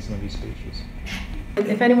of days in some of his speeches.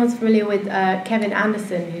 If anyone's familiar with Kevin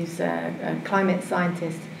Anderson, who's a climate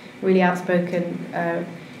scientist, really outspoken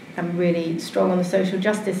and really strong on the social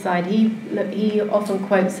justice side, he often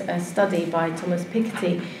quotes a study by Thomas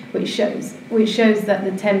Piketty, which shows that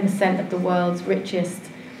the 10% of the world's richest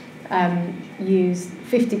use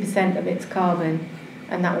 50% of its carbon,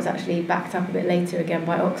 and that was actually backed up a bit later again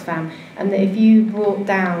by Oxfam, and that if you brought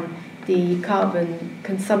down the carbon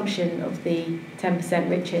consumption of the 10%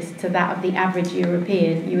 richest to that of the average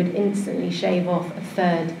European, you would instantly shave off a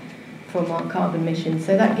third from our carbon emissions.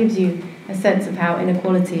 So that gives you a sense of how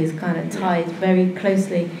inequality is kind of tied very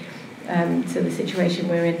closely to the situation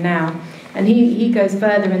we're in now. And he goes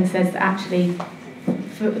further and says that actually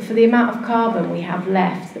for the amount of carbon we have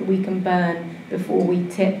left that we can burn before we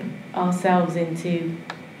tip ourselves into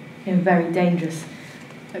very dangerous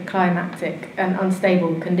climatic and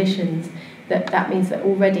unstable conditions, that means that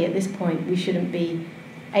already at this point we shouldn't be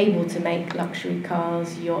able to make luxury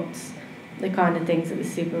cars, yachts, the kind of things that the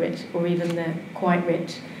super rich or even the quite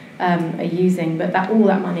rich are using, but that all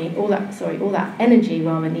that energy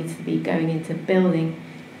rather needs to be going into building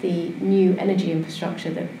the new energy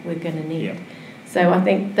infrastructure that we're going to need. Yeah. So I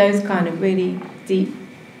think those kind of really deep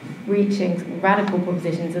reaching radical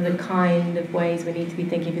propositions are the kind of ways we need to be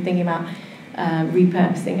thinking. If you're thinking about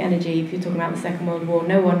repurposing energy, if you're talking about the Second World War,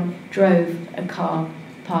 no one drove a car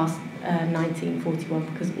past 1941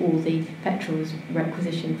 because all the petrol was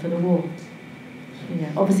requisitioned for the war.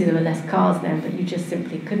 Obviously there were less cars then, but you just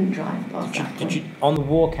simply couldn't drive past that. On the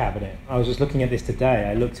war cabinet, I was just looking at this today,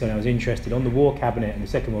 I looked and I was interested. On the war cabinet in the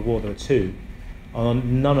Second World War, there were two.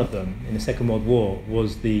 On none of them in the Second World War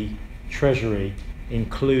was the Treasury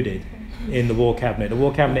included in the war cabinet. The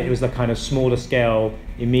war cabinet, it was the kind of smaller scale,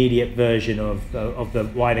 immediate version of the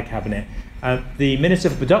wider cabinet. The Minister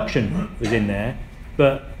for Production was in there,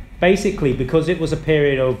 but basically because it was a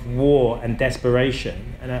period of war and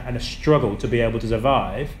desperation and a struggle to be able to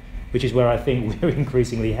survive, which is where I think we're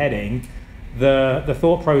increasingly heading, the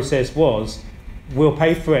thought process was, we'll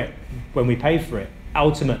pay for it when we pay for it.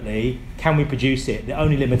 Ultimately, can we produce it? The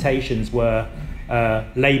only limitations were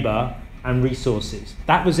labour and resources.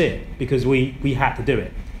 That was it, because we had to do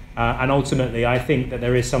it. And ultimately, I think that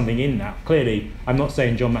there is something in that. Clearly, I'm not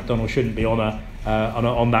saying John McDonnell shouldn't be on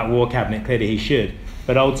that war cabinet. Clearly, he should.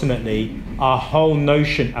 But ultimately, our whole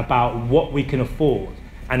notion about what we can afford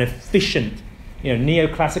and efficient,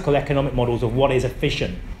 neoclassical economic models of what is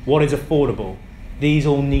efficient, what is affordable, these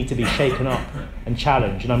all need to be shaken up and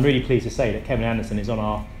challenged. And I'm really pleased to say that Kevin Anderson is on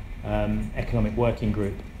our economic working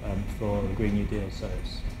group for the Green New Deal. So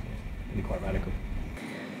it's really quite radical.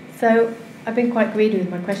 So I've been quite greedy with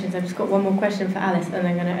my questions. I've just got one more question for Alice, and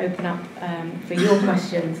I'm going to open up for your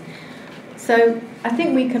questions. So I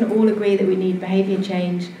think we can all agree that we need behaviour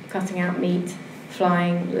change, cutting out meat,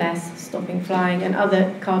 flying less, stopping flying, and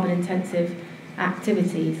other carbon-intensive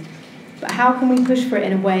activities. But how can we push for it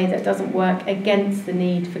in a way that doesn't work against the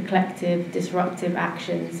need for collective, disruptive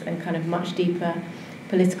actions and kind of much deeper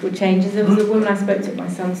political changes? There was a woman I spoke to at my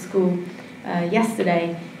son's school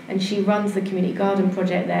yesterday, and she runs the community garden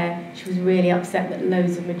project there. She was really upset that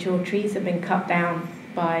loads of mature trees have been cut down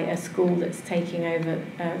by a school that's taking over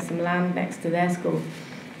some land next to their school.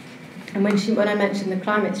 And when I mentioned the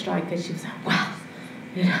climate strikers, she was like,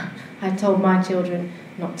 well, I told my children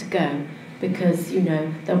not to go because,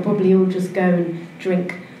 they'll probably all just go and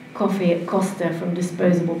drink coffee at Costa from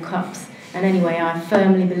disposable cups. And anyway, I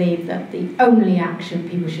firmly believe that the only action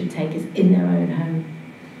people should take is in their own home.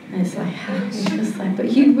 And it's like, it's just like,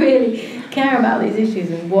 but you really care about these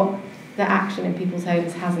issues, and what the action in people's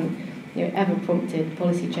homes hasn't, ever prompted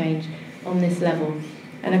policy change on this level.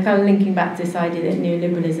 And I'm kind of linking back to this idea that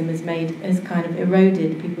neoliberalism has kind of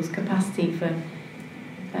eroded people's capacity for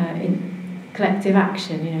in collective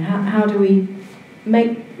action. How do we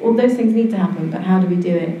make all those things need to happen, but how do we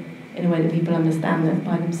do it in a way that people understand that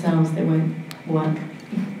by themselves they won't work?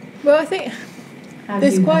 Well, I think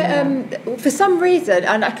there's quite for some reason,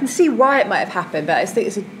 and I can see why it might have happened, but I think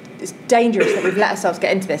it's dangerous that we've let ourselves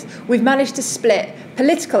get into this. We've managed to split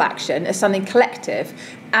political action as something collective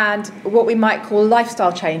and what we might call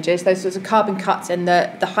lifestyle changes, those sorts of carbon cuts in the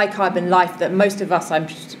high carbon life that most of us,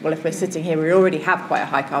 if we're sitting here, we already have quite a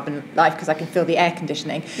high carbon life because I can feel the air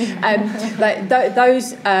conditioning. That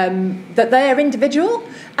they are individual,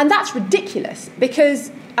 and that's ridiculous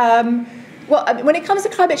because when it comes to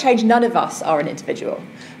climate change, none of us are an individual.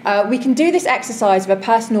 We can do this exercise of a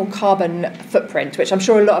personal carbon footprint, which I'm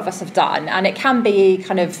sure a lot of us have done, and it can be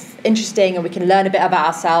kind of interesting, and we can learn a bit about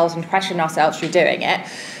ourselves and question ourselves through doing it.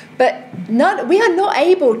 But we are not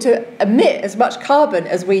able to emit as much carbon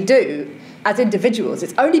as we do as individuals.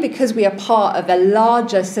 It's only because we are part of a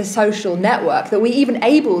larger social network that we're even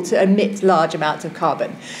able to emit large amounts of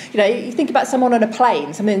carbon. You think about someone on a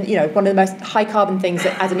plane, one of the most high carbon things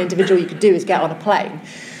that as an individual you could do is get on a plane.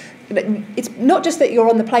 It's not just that you're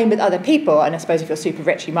on the plane with other people, and I suppose if you're super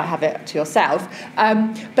rich you might have it to yourself,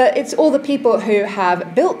 but it's all the people who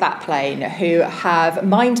have built that plane, who have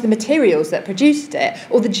mined the materials that produced it,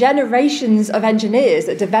 or the generations of engineers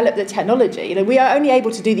that developed the technology. We are only able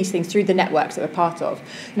to do these things through the networks that we're part of.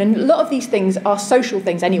 And a lot of these things are social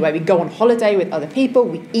things anyway. We go on holiday with other people,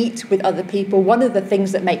 we eat with other people. One of the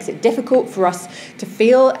things that makes it difficult for us to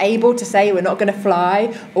feel able to say we're not going to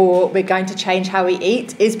fly or we're going to change how we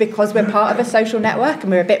eat is because we're part of a social network,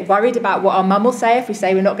 and we're a bit worried about what our mum will say if we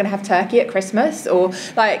say we're not going to have turkey at Christmas, or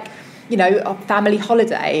a family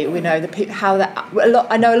holiday. We know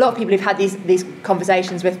I know a lot of people who've had these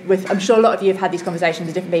conversations with. I'm sure a lot of you have had these conversations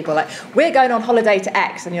with different people. Like, we're going on holiday to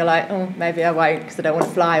X, and you're like, oh, maybe I won't because I don't want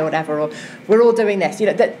to fly or whatever. Or we're all doing this.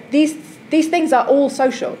 That these things are all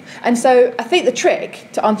social, and so I think the trick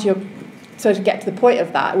to answer your to get to the point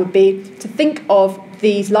of that would be to think of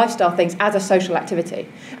these lifestyle things as a social activity,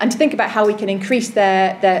 and to think about how we can increase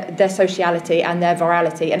their sociality and their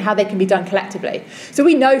virality, and how they can be done collectively. So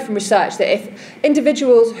we know from research that if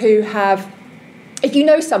you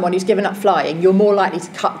know someone who's given up flying, you're more likely to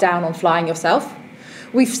cut down on flying yourself.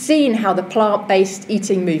 We've seen how the plant-based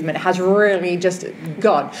eating movement has really just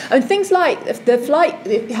gone. And things like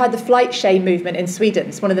the flight shame movement in Sweden.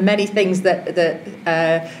 It's one of the many things that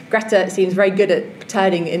Greta seems very good at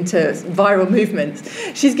turning into viral movements.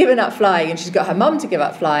 She's given up flying, and she's got her mum to give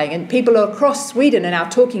up flying. And people across Sweden are now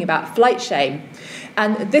talking about flight shame.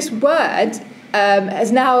 And this word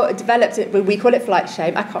has now developed, we call it flight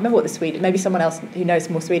shame. I can't remember what the Swedish, maybe someone else who knows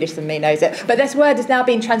more Swedish than me knows it, but this word is now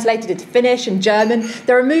being translated into Finnish and German.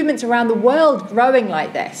 There are movements around the world growing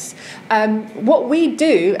like this. What we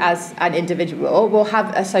do as an individual will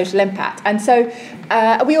have a social impact, and so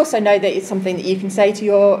we also know that it's something that you can say to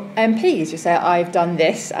your MPs. You say, I've done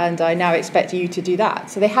this and I now expect you to do that.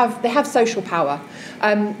 So they have social power.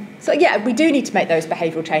 So yeah, we do need to make those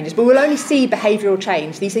behavioural changes, but we'll only see behavioural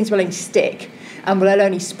change. These things will only stick and will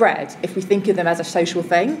only spread if we think of them as a social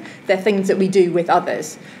thing. They're things that we do with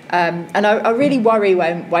others. And I really worry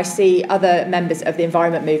when I see other members of the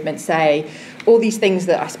environment movement say all these things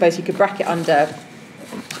that I suppose you could bracket under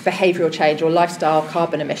behavioural change or lifestyle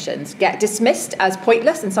carbon emissions get dismissed as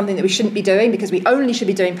pointless and something that we shouldn't be doing because we only should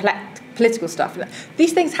be doing political stuff.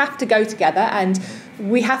 These things have to go together, and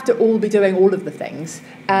we have to all be doing all of the things.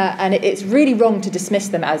 And it's really wrong to dismiss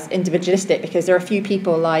them as individualistic, because there are a few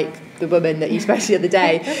people like the woman that you spoke to the other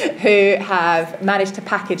day who have managed to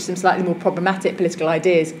package some slightly more problematic political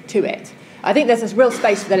ideas to it. I think there's this real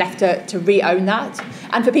space for the left to re-own that,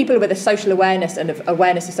 and for people with a social awareness and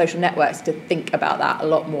awareness of social networks to think about that a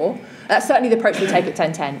lot more. That's certainly the approach we take at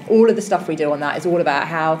 1010. All of the stuff we do on that is all about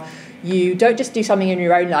how you don't just do something in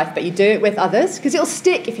your own life, but you do it with others, because it'll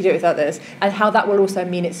stick if you do it with others, and how that will also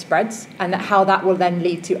mean it spreads, and how that will then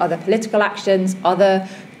lead to other political actions, other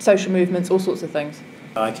social movements, all sorts of things.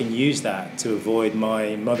 I can use that to avoid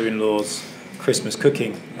my mother-in-law's Christmas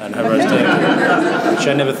cooking and her roast turkey, which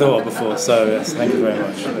I never thought of before. So yes, thank you very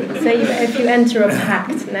much. So if you enter a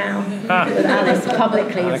pact now with Alice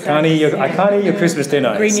publicly, I can't eat your Christmas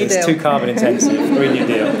dinner. It's too carbon intensive. Green New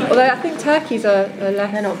Deal. Although I think turkeys are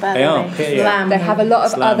less. They're not bad. They are. Lamb. They have a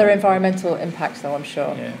lot of other environmental impacts, though, I'm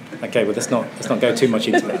sure. Yeah. Okay, well let's not go too much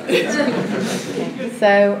into that. Okay.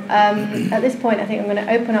 So at this point, I think I'm going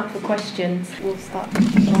to open up for questions. We'll start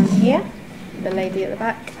on here, the lady at the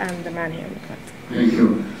back, and the man here in the front. Thank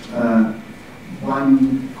you.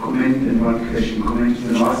 One comment and one question. Comment to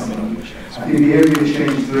the last one. I think the area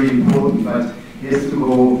change is very important, but it has to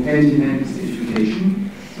go hand in hand with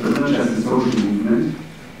education. So it's not just a social movement.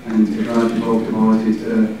 And Clive talked about it.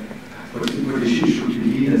 What issue should be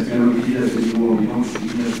leaders? We are not leaders anymore. We don't see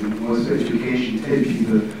leaders anymore. So education, tell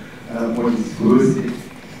people what is worth it.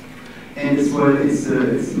 And as well, it's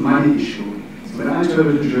a money issue. So when I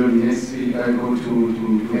travel to Germany next week, I go to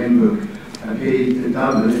Hamburg. I pay the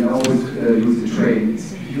double, and I always use the train.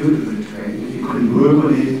 It's beautiful, the train. You can work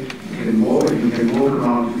on it, you can walk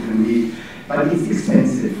around, you can read. But it's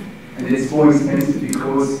expensive. And it's more expensive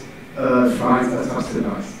because flights are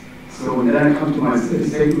subsidized. So then I come to my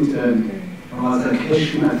second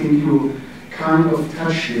question. I think you kind of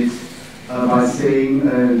touched it by saying,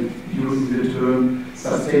 using the term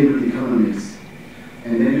sustainable economics.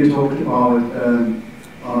 And then you talked about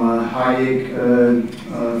Hayek,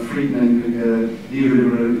 Friedman,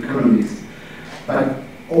 neoliberal economics. But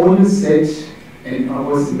all you said, and I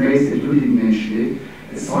was amazed that you didn't mention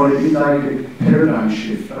it, it sounded a bit like a paradigm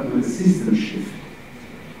shift, but not a system shift.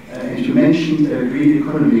 And you mentioned green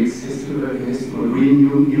economics has to green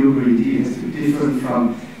new Green Deal has to be different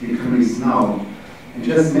from the economics now. And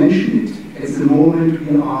just mention it, at the moment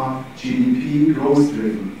we are GDP growth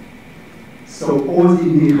driven. So all the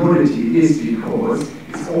inequality is because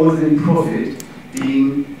it's all the profit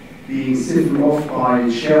being siphoned off by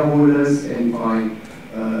shareholders and by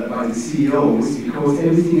the CEOs, because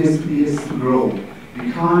everything has to grow.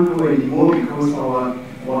 We can't grow anymore because our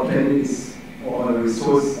planet is, or our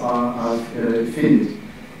resources are finite.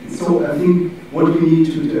 And so I think what we need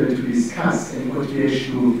to discuss and what we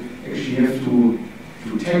actually have to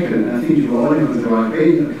tackle, and I think you're all on the right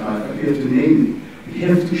way, but we have to name it. We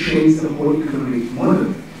have to change the whole economic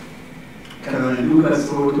model. Lucas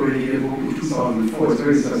wrote already a book in 2004,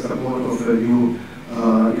 there is a support of a new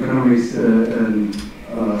economics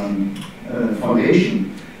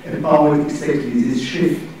foundation about exactly this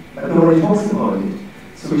shift, but nobody talks about it.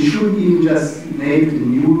 So we shouldn't even just name it the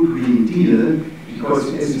new Green Deal,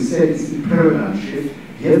 because as you said, it's a paradigm shift.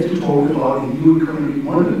 We have to talk about a new economic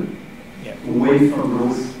model, away from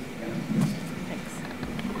growth.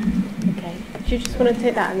 Okay. Do you just want to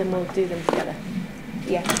take that and then we'll do them together?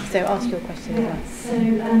 Yeah. So ask your question. Yeah. So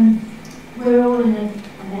we're all in an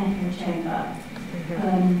echo chamber,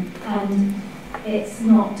 and it's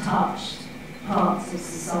not touched parts of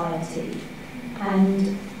society,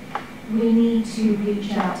 and we need to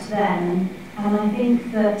reach out to them. And I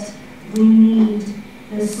think that we need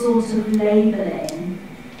the sort of labelling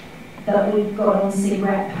that we've got on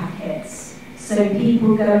cigarette packets. So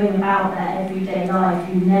people going about their everyday life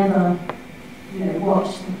who never,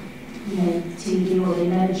 watch, TV, or they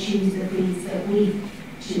never choose the foods that we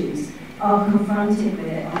choose, are confronted with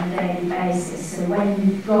it on a daily basis. So when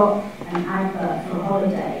you've got an advert for a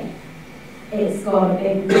holiday, it's got a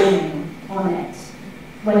big warning on it.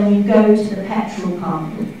 When you go to the petrol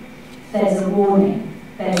pump, there's a warning.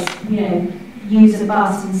 There's, use a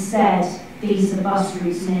bus instead. These are the bus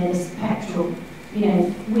routes near this petrol.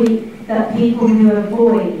 That people who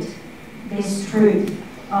avoid this truth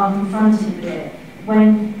are confronted with it.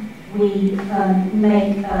 When we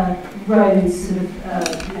make roads sort of,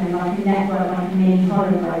 like a network, like a mini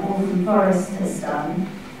Holland, like Waltham Forest has done,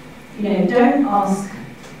 don't ask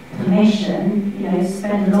permission,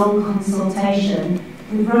 spend a long consultation.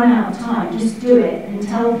 We've run out of time. Just do it and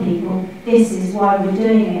tell people this is why we're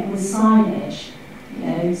doing it with signage.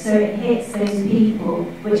 So it hits those people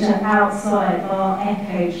which are outside of our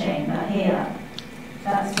echo chamber here.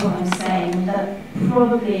 That's what I'm saying, that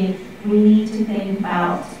probably we need to think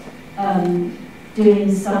about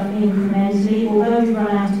doing stuff incrementally. Although we run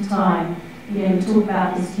out of time, we talk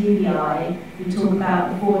about this UBI, we talk about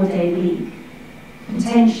the 4-day week.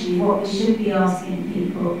 Potentially what we should be asking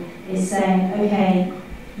people is saying, okay,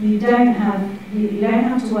 you don't have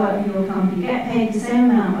to work for your company, get paid the same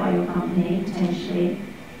amount by your company, potentially,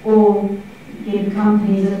 or give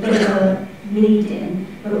companies a bit of a lead in,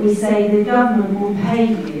 but we say the government will pay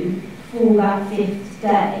you for that 5th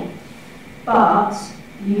day, but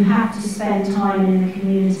you have to spend time in the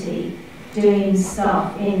community doing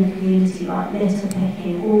stuff in the community like litter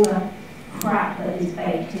picking, all the crap that is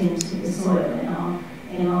baked into the soil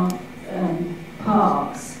in our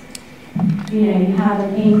parks. You know, you have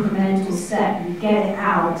an incremental step, you get it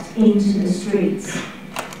out into the streets.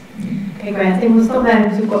 Okay, great. I think we'll stop there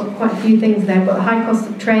because we've got quite a few things there. We've got the high cost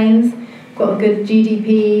of trains, we've got a good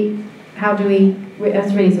GDP. How do we,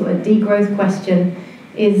 that's really sort of a degrowth question,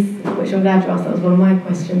 which I'm glad you asked, that was one of my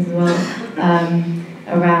questions as well,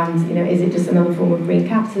 around, you know, is it just another form of green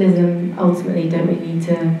capitalism? Ultimately, don't we need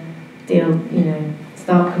to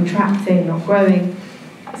start contracting, not growing?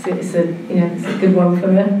 So it's a good one for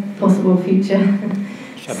a possible future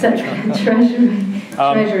treasury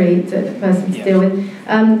person to deal with.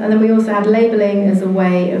 And then we also had labelling as a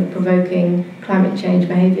way of provoking climate change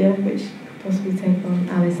behaviour, which could possibly take on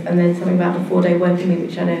Alice. And then something about the 4-day working week,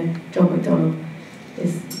 which I know John McDonald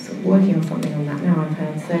is sort of working on something on that now, I've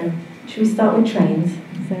heard. So should we start with trains?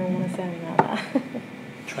 Does anyone want to say anything about that?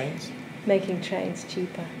 Trains? Making trains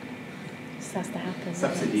cheaper. Just has to happen.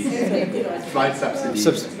 Subsidies. Flight subsidies.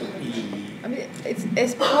 I mean,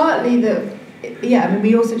 it's partly that. Yeah, I mean,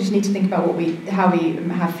 we also just need to think about how we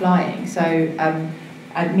have flying. So,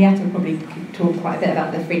 Miatta will probably talk quite a bit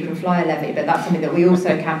about the frequent flyer levy, but that's something that we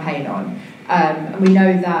also campaign on. And we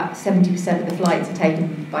know that 70% of the flights are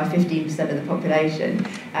taken by 15% of the population.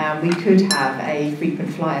 We could have a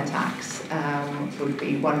frequent flyer tax, would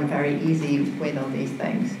be one very easy win on these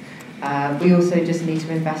things. We also just need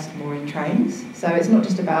to invest more in trains. So it's not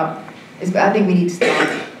just about, I think we need to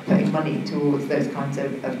start putting money towards those kinds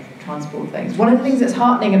of transport things. One of the things that's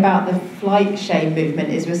heartening about the flight shame movement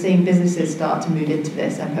is we're seeing businesses start to move into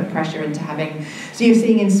this and put pressure into having, so you're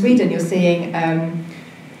seeing in Sweden, you're seeing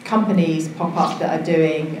companies pop up that are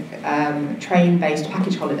doing train-based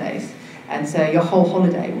package holidays. And so your whole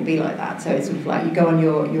holiday will be like that. So it's sort of like you go on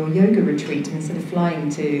your yoga retreat, and instead of flying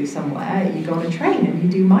to somewhere, you go on a train and you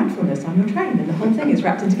do mindfulness on your train, and the whole thing is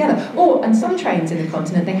wrapped in together. And some trains in the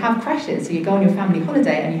continent, they have creches. So you go on your family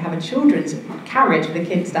holiday and you have a children's carriage for the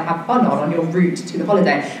kids to have fun on your route to the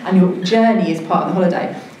holiday, and your journey is part of the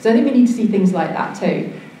holiday. So I think we need to see things like that too.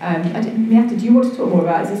 Miatta, do you want to talk more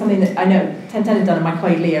about it? Is it something that I know 1010 has done and my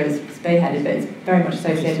colleague Leo is spearheaded, but it's very much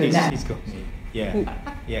associated with that? He's got me. Yeah,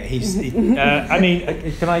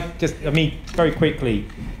 can I just, very quickly,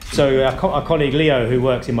 so our colleague Leo, who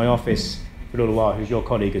works in my office for a little while, who's your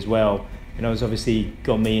colleague as well, has obviously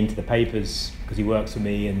got me into the papers because he works for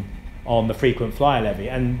me and on the frequent flyer levy.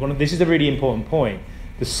 And this is a really important point.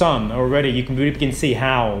 The Sun, already, you can really begin to see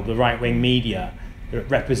how the right-wing media that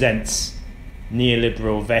represents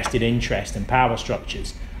neoliberal vested interest and power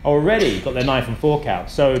structures already got their knife and fork out.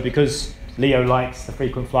 So because Leo likes the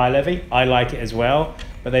frequent flyer levy, I like it as well,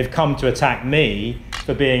 but they've come to attack me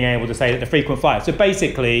for being able to say that the frequent flyer. So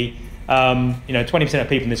basically, 20% of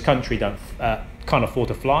people in this country can't afford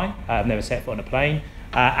to fly, have never set foot on a plane,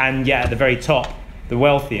 and yet at the very top, the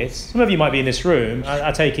wealthiest, some of you might be in this room,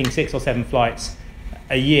 are taking 6 or 7 flights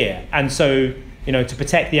a year. And so, to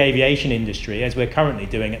protect the aviation industry, as we're currently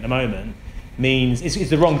doing at the moment, means it's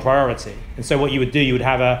the wrong priority. And so what you would do, you would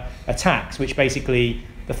have a tax, which basically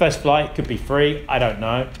the first flight could be free, I don't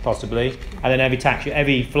know, possibly, and then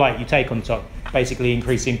every flight you take on top basically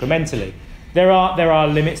increase incrementally. There are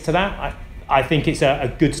limits to that. I think it's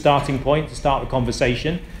a good starting point to start the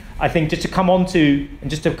conversation. I think just to come on to, and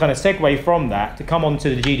just to kind of segue from that, to come on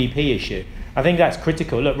to the GDP issue, I think that's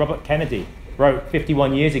critical. Look, Robert Kennedy wrote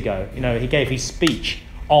 51 years ago, he gave his speech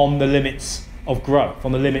on the limits of growth,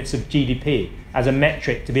 on the limits of GDP as a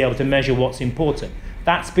metric to be able to measure what's important.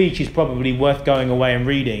 That speech is probably worth going away and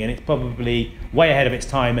reading, and it's probably way ahead of its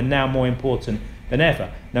time and now more important than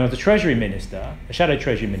ever. Now, as a Treasury Minister, a shadow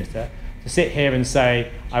Treasury Minister, to sit here and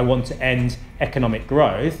say, I want to end economic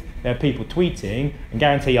growth, there are people tweeting, and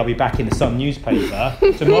guarantee I'll be back in the Sun newspaper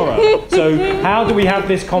tomorrow. So how do we have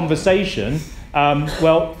this conversation?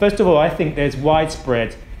 Well, first of all, I think there's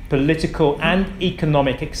widespread political and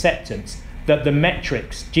economic acceptance that the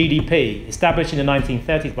metrics, GDP, established in the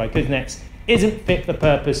 1930s by Kuznets, isn't fit for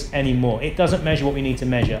purpose anymore. It doesn't measure what we need to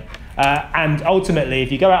measure. And ultimately,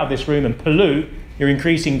 if you go out of this room and pollute, you're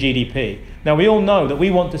increasing GDP. Now, we all know that we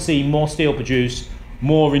want to see more steel produced,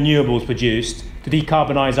 more renewables produced to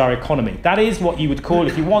decarbonise our economy. That is what you would call,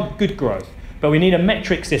 if you want good growth. But we need a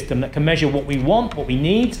metric system that can measure what we want, what we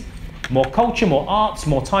need, more culture, more arts,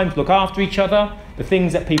 more time to look after each other, the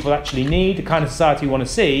things that people actually need, the kind of society we want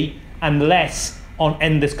to see, and less on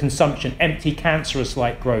endless consumption, empty,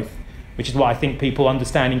 cancerous-like growth, which is what I think people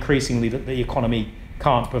understand increasingly that the economy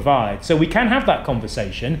can't provide. So we can have that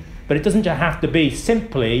conversation, but it doesn't have to be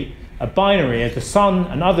simply a binary, as the Sun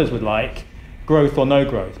and others would like, growth or no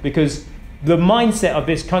growth, because the mindset of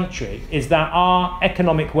this country is that our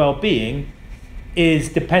economic well-being is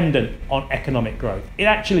dependent on economic growth. It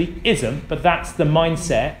actually isn't, but that's the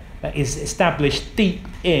mindset that is established deep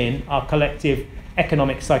in our collective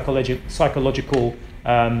economic psychological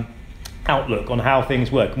outlook on how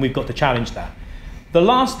things work, and we've got to challenge that. The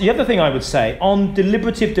other thing I would say on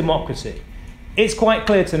deliberative democracy, it's quite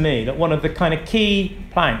clear to me that one of the kind of key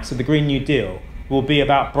planks of the Green New Deal will be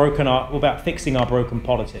about fixing our broken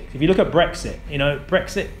politics. If you look at Brexit,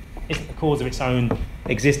 Brexit isn't the cause of its own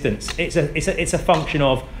existence. It's a function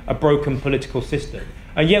of a broken political system.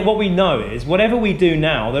 And yet what we know is whatever we do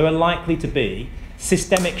now, there are likely to be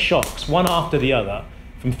systemic shocks, one after the other,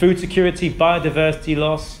 from food security, biodiversity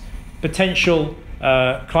loss, potential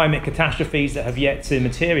climate catastrophes that have yet to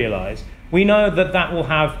materialise. We know that will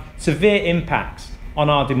have severe impacts on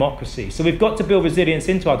our democracy. So we've got to build resilience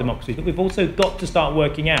into our democracy, but we've also got to start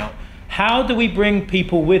working out how do we bring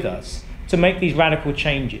people with us to make these radical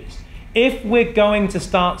changes. If we're going to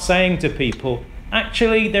start saying to people,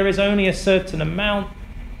 actually there is only a certain amount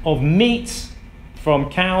of meat from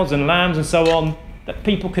cows and lambs and so on that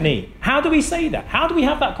people can eat. How do we say that? How do we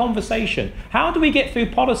have that conversation? How do we get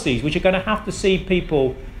through policies which are going to have to see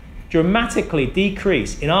people dramatically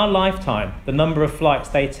decrease in our lifetime the number of flights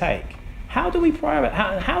they take? How do we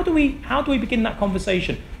prioritize? How do we begin that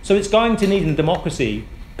conversation? So it's going to need in democracy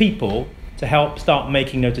people to help start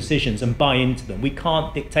making those decisions and buy into them. We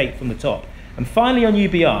can't dictate from the top. And finally on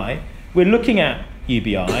UBI, we're looking at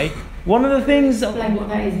UBI. One of the things... Explain what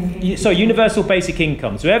that is. So universal basic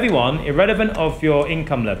income. So everyone, irrelevant of your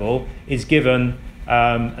income level, is given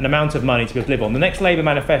an amount of money to be able to live on. The next Labour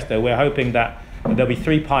manifesto, we're hoping that there'll be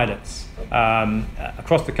 3 pilots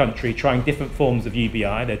across the country trying different forms of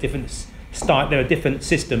UBI. There are different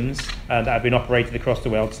systems that have been operated across the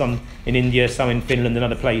world, some in India, some in Finland and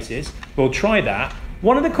other places. We'll try that.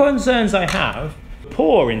 One of the concerns I have,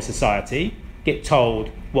 poor in society get told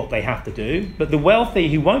what they have to do, but the wealthy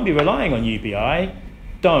who won't be relying on UBI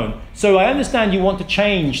don't. So I understand you want to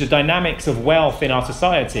change the dynamics of wealth in our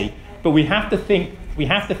society, but we have to think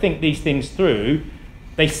these things through.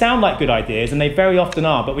 They sound like good ideas, and they very often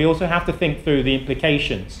are, but we also have to think through the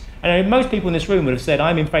implications. And most people in this room would have said,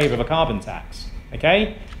 I'm in favour of a carbon tax,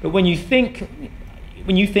 okay? But when you think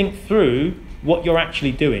through what you're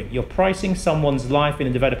actually doing, you're pricing someone's life in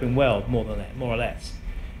a developing world, more or less,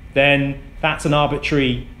 then that's an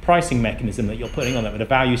arbitrary pricing mechanism that you're putting on it with a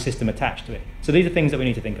value system attached to it. So these are things that we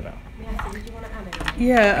need to think about. Yeah, so did you want to add anything?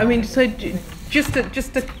 Yeah, I mean, so just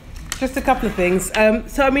a couple of things.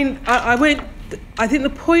 So I mean, I think the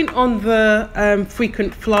point on the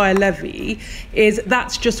frequent flyer levy is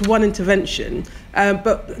that's just one intervention.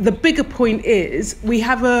 But the bigger point is we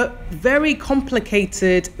have a very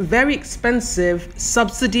complicated, very expensive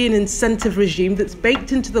subsidy and incentive regime that's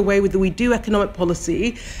baked into the way that we do economic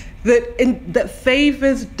policy that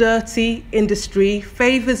favours dirty industry,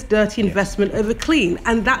 favours dirty investment over clean.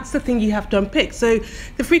 And that's the thing you have to unpick. So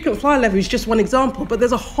the frequent flyer levy is just one example, but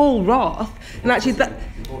there's a whole raft. And actually that...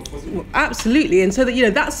 Absolutely, and so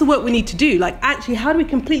that that's the work we need to do. Like, actually, how do we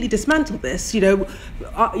completely dismantle this? We're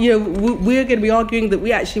going to be arguing that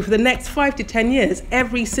we actually, for the next 5 to 10 years,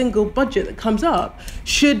 every single budget that comes up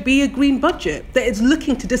should be a green budget that is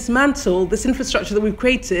looking to dismantle this infrastructure that we've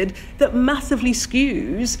created that massively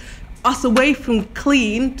skews us away from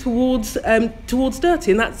clean towards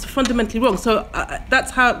dirty, and that's fundamentally wrong. So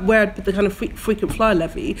that's where I'd put the kind of frequent flyer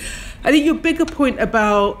levy. I think your bigger point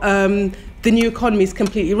about the new economy is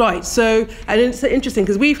completely right. So, and it's interesting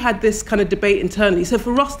because we've had this kind of debate internally. So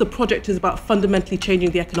for us, the project is about fundamentally changing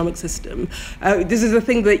the economic system. This is a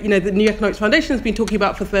thing that the New Economics Foundation has been talking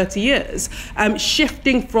about for 30 years,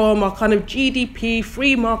 shifting from our kind of GDP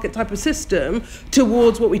free market type of system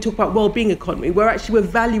towards what we talk about wellbeing economy, where actually we're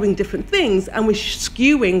valuing different things and we're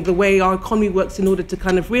skewing the way our economy works in order to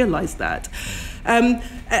kind of realise that. And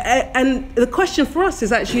the question for us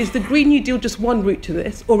is actually, is the Green New Deal just one route to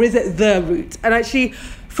this, or is it the route? And actually,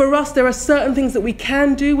 for us, there are certain things that we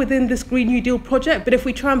can do within this Green New Deal project, but if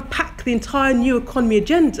we try and pack the entire new economy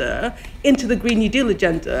agenda into the Green New Deal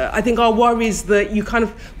agenda, I think our worry is that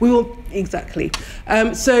we will, exactly.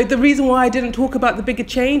 So the reason why I didn't talk about the bigger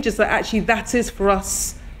change is that actually that is for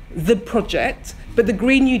us the project. But the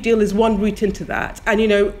Green New Deal is one route into that. And,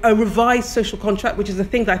 a revised social contract, which is a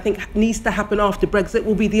thing that I think needs to happen after Brexit,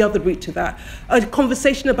 will be the other route to that. A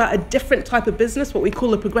conversation about a different type of business, what we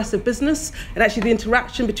call a progressive business, and actually the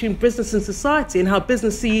interaction between business and society and how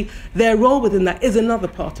business see their role within that is another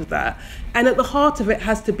part of that. And at the heart of it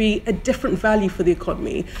has to be a different value for the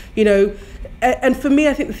economy, you know. And for me,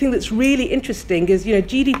 I think the thing that's really interesting is, you know,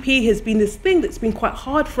 GDP has been this thing that's been quite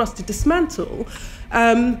hard for us to dismantle.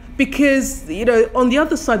 Because, you know, on the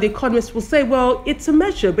other side, the economists will say, well, it's a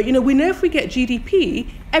measure, but, you know, we know if we get GDP,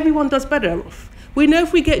 everyone does better off. We know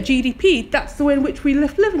if we get GDP, that's the way in which we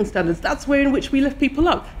lift living standards. That's the way in which we lift people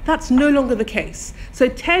up. That's no longer the case. So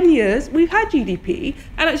 10 years, we've had GDP,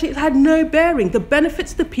 and actually it's had no bearing. The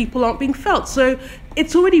benefits to the people aren't being felt. So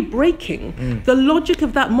it's already breaking. The logic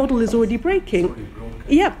of that model is already breaking.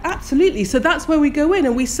 Yeah, absolutely. So that's where we go in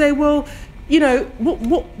and we say, well, you know,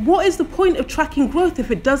 what is the point of tracking growth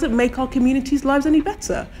if it doesn't make our communities' lives any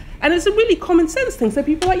better? And it's a really common sense thing. So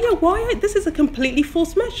people are like, yeah, why? This is a completely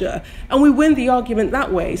false measure. And we win the argument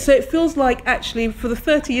that way. So it feels like actually for the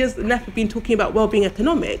 30 years that NEF have been talking about wellbeing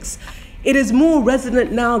economics, it is more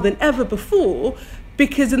resonant now than ever before,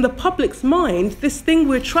 because in the public's mind, this thing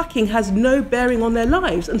we're tracking has no bearing on their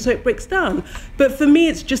lives, and so it breaks down. But for me,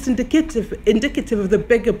 it's just indicative of the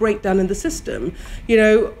bigger breakdown in the system. You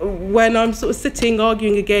know, when I'm sort of sitting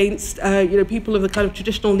arguing against, you know, people of the kind of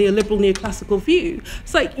traditional neoliberal, neoclassical view,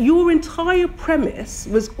 it's like your entire premise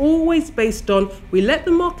was always based on we let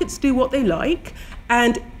the markets do what they like,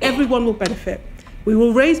 and everyone will benefit. We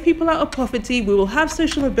will raise people out of poverty, we will have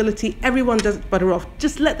social mobility, everyone does it better off.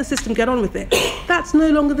 Just let the system get on with it. That's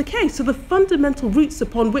no longer the case. So the fundamental roots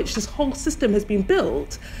upon which this whole system has been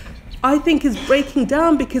built, I think is breaking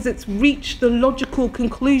down because it's reached the logical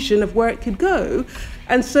conclusion of where it could go.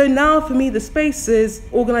 And so now for me, the space is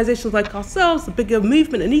organizations like ourselves, the bigger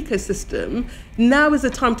movement and ecosystem, now is the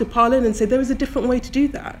time to pile in and say there is a different way to do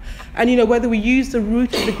that. And you know, whether we use the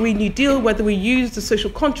root of the Green New Deal, whether we use the social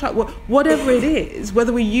contract, whatever it is,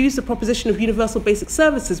 whether we use the proposition of universal basic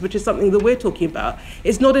services, which is something that we're talking about,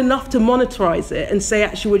 it's not enough to monetize it and say,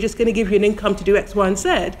 actually, we're just going to give you an income to do X, Y, and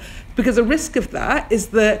Z. Because the risk of that is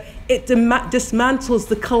that it dismantles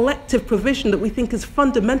the collective provision that we think is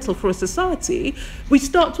fundamental for a society. We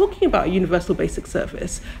start talking about a universal basic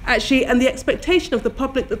service, actually, and the expectation of the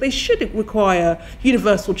public that they should require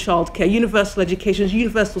universal childcare, universal education,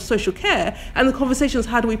 universal social care, and the conversation is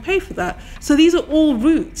how do we pay for that? So these are all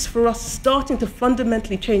routes for us starting to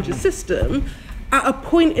fundamentally change the system at a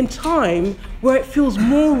point in time where it feels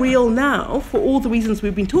more real now, for all the reasons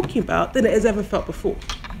we've been talking about, than it has ever felt before.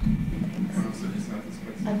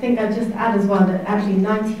 I think I'd just add as well that actually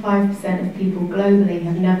 95% of people globally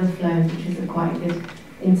have never flown, which is a quite good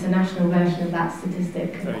international version of that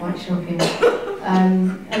statistic, quite shocking.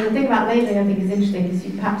 And the thing about labelling I think is interesting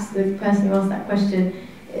because perhaps the person who asked that question,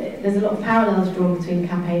 there's a lot of parallels drawn between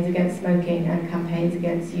campaigns against smoking and campaigns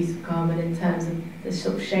against use of carbon in terms of the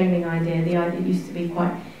sort of shaming idea. The idea used to be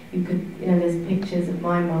quite, you could, you know, there's pictures of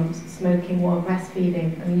my mum smoking while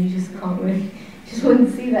breastfeeding. I mean, you just can't really, just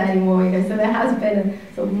wouldn't see that anymore, you know. So there has been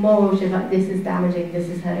a sort of moral shift, like this is damaging, this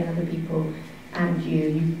is hurting other people, and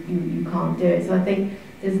you can't do it. So I think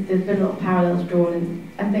there's been a lot of parallels drawn,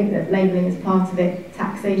 and I think that labelling is part of it,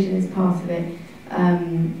 taxation is part of it,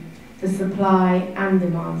 the supply and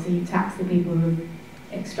demand. So you tax the people who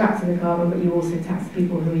are extracting the carbon, but you also tax the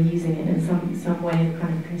people who are using it in some way of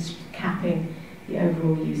kind of capping the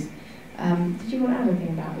overall use. Did you want to add anything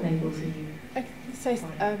about labels? I can say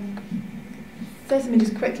something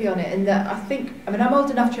just quickly on it, in that I think, I mean, I'm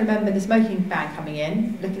old enough to remember the smoking ban coming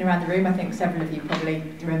in, looking around the room, I think several of you probably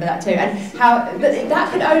remember that too, and how, but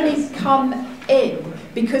that could only come in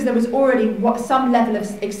because there was already some level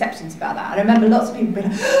of acceptance about that. And I remember lots of people being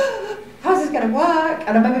like, how's this going to work? And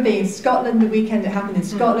I remember being in Scotland the weekend it happened in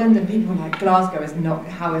Scotland, and people were like, Glasgow is not,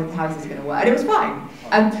 how is this going to work? And it was fine.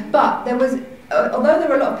 But there was, although there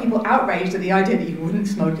were a lot of people outraged at the idea that you wouldn't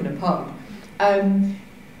smoke in a pub,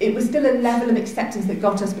 it was still a level of acceptance that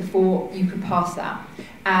got us before you could pass that.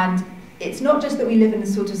 And it's not just that we live in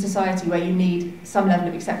this sort of society where you need some level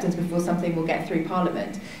of acceptance before something will get through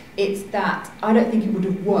Parliament. It's that I don't think it would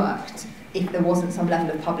have worked if there wasn't some level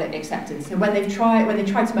of public acceptance. So when they tried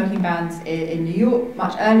smoking bans in New York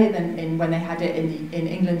much earlier than when they had it in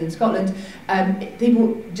England and Scotland,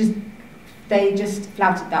 people just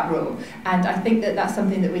flouted that rule. And I think that that's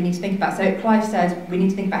something that we need to think about. So Clive said we need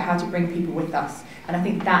to think about how to bring people with us. And I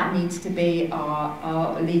think that needs to be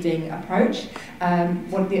our leading approach.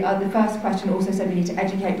 The first question also said we need to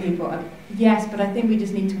educate people. Yes, but I think we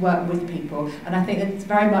just need to work with people. And I think that it's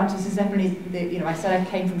very much, this is definitely, I said I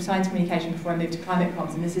came from science communication before I moved to climate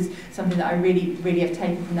comms, and this is something that I really, really have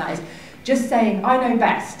taken from that, is just saying, I know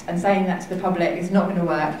best, and saying that to the public is not going to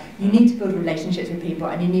work. You need to build relationships with people,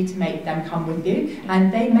 and you need to make them come with you.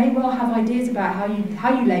 And they may well have ideas about how you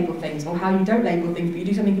label things, or how you don't label things, but you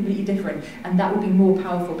do something completely different. And that will be more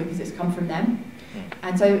powerful because it's come from them.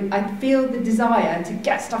 And so I feel the desire to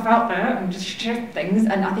get stuff out there and just shift things,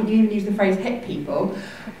 and I think you even use the phrase hit people.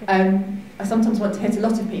 I sometimes want to hit a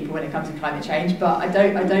lot of people when it comes to climate change, but I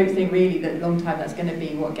don't think really that long term that's going to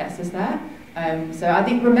be what gets us there. So I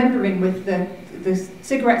think remembering with the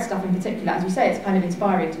cigarette stuff in particular, as you say, it's kind of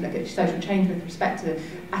inspiring to look at social change with respect to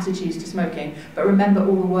attitudes to smoking, but remember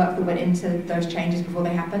all the work that went into those changes before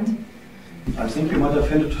they happened. I think you might have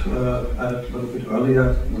hinted at it a little bit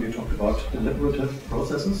earlier when you talked about deliberative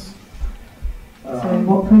processes. Sorry,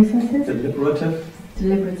 what processes?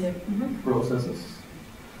 Deliberative processes.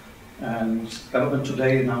 And government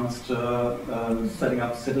today announced setting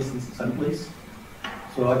up citizens' assemblies.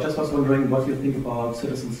 So I just was wondering what you think about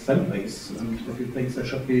citizens' assemblies, and if you think they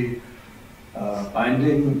should be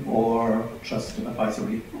binding or just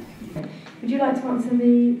advisory. Would you like to answer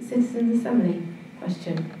the Citizens' Assembly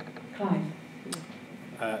question, Clive?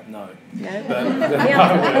 No. No? Can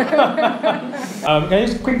I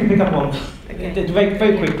just quickly pick up on, very,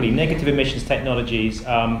 very quickly, negative emissions technologies.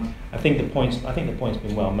 I think the point's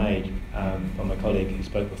been well made from my colleague who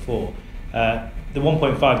spoke before. The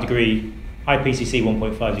 1.5 degree, IPCC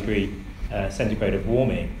 1.5 degree centigrade of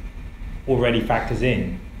warming already factors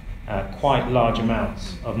in quite large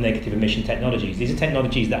amounts of negative emission technologies. These are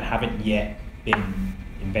technologies that haven't yet been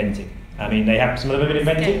invented. I mean, some of them have been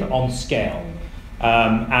invented, but on scale.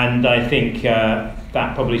 And I think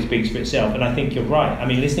that probably speaks for itself. And I think you're right. I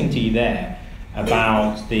mean, listening to you there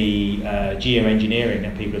about the geoengineering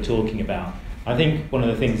that people are talking about, I think one of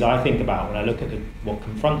the things I think about when I look at what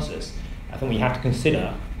confronts us, I think we have to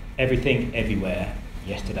consider everything, everywhere,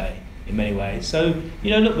 yesterday, in many ways. So,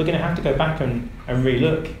 look, we're going to have to go back and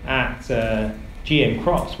re-look at GM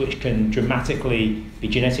crops, which can dramatically be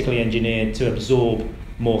genetically engineered to absorb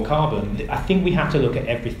more carbon. I think we have to look at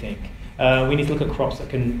everything. We need to look at crops that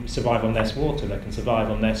can survive on less water, that can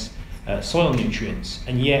survive on less soil nutrients,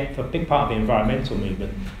 and yet for a big part of the environmental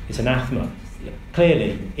movement, it's anathema.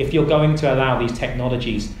 Clearly, if you're going to allow these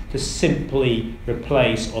technologies to simply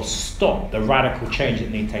replace or stop the radical change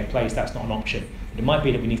that needs to take place, that's not an option. It might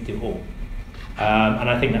be that we need to do it all. And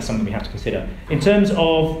I think that's something we have to consider. In terms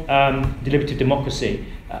of deliberative democracy,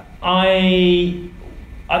 I'm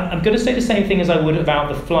going to say the same thing as I would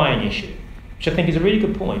about the flying issue, which I think is a really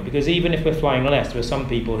good point, because even if we're flying less, there are some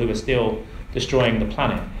people who are still destroying the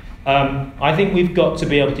planet. I think we've got to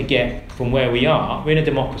be able to get from where we are, we're in a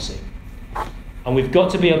democracy, and we've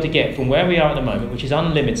got to be able to get from where we are at the moment, which is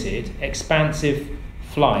unlimited, expansive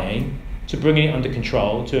flying, to bringing it under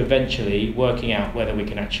control, to eventually working out whether we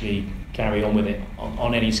can actually carry on with it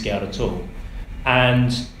on any scale at all.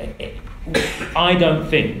 And I don't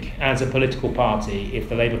think, as a political party, if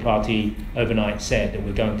the Labour Party overnight said that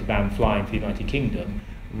we're going to ban flying for the United Kingdom,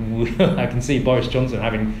 I can see Boris Johnson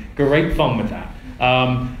having great fun with that.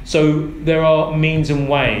 So there are means and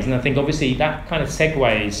ways, and I think obviously that kind of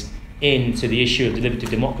segues into the issue of deliberative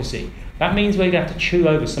democracy. That means we're going to have to chew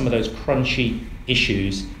over some of those crunchy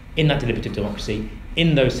issues in that deliberative democracy,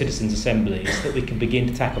 in those citizens' assemblies, that we can begin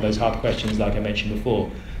to tackle those hard questions like I mentioned before.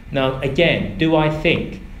 Now, again, do I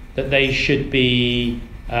think that they should be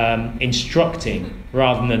instructing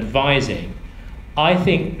rather than advising? I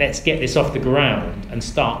think let's get this off the ground and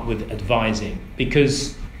start with advising,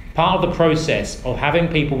 because part of the process of having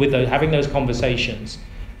people with having those conversations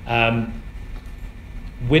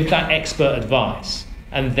with that expert advice,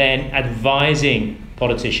 and then advising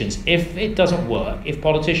politicians, if it doesn't work, if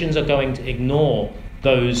politicians are going to ignore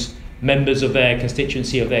those members of their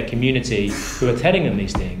constituency, of their community who are telling them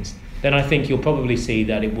these things, then I think you'll probably see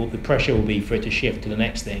that the pressure will be for it to shift to the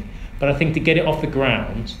next thing. But I think to get it off the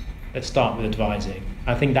ground, let's start with advising.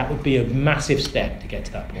 I think that would be a massive step to get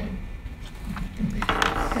to that point.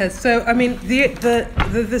 Yeah, so I mean,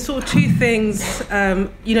 the sort of two things,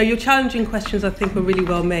 your challenging questions I think were really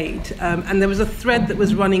well made, and there was a thread that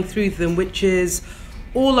was running through them, which is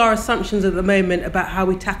all our assumptions at the moment about how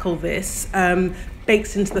we tackle this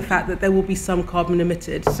bakes into the fact that there will be some carbon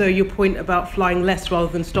emitted. So your point about flying less rather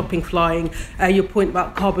than stopping flying, your point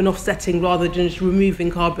about carbon offsetting rather than just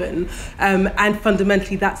removing carbon, and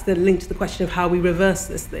fundamentally that's the link to the question of how we reverse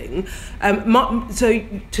this thing. So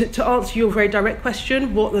to answer your very direct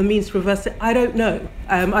question, what the means to reverse it, I don't know.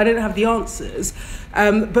 I don't have the answers.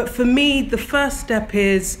 But for me, the first step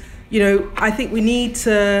is, I think we need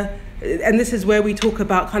to, and this is where we talk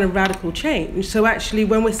about kind of radical change. So actually,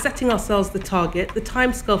 when we're setting ourselves the target, the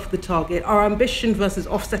timescale for the target, our ambition versus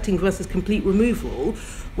offsetting versus complete removal,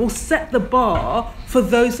 will set the bar for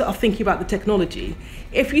those that are thinking about the technology.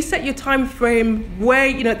 If you set your time frame where,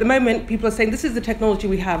 at the moment, people are saying this is the technology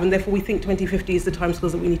we have, and therefore we think 2050 is the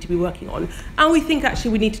timescales that we need to be working on, and we think actually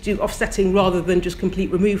we need to do offsetting rather than just complete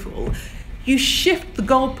removal. you shift the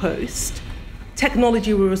goalpost,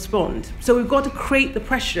 technology will respond. So we've got to create the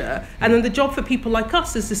pressure, and then the job for people like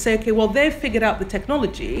us is to say, okay, well, they've figured out the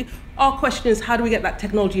technology. Our question is, how do we get that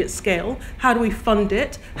technology at scale? How do we fund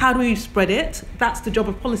it? How do we spread it? That's the job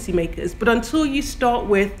of policymakers. But until you start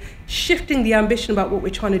with shifting the ambition about what we're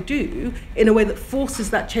trying to do in a way that forces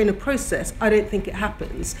that chain of process, I don't think it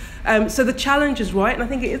happens. So the challenge is right, and I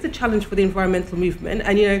think it is a challenge for the environmental movement.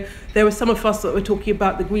 And, you know, there were some of us that were talking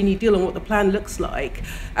about the Green New Deal and what the plan looks like.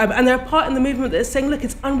 And there are part in the movement that is saying, look,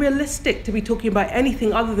 it's unrealistic to be talking about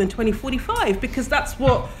anything other than 2045, because that's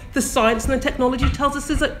what the science and the technology tells us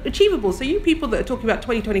is achievable. So you people that are talking about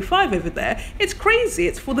 2025 over there, it's crazy,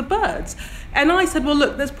 it's for the birds. And I said, well,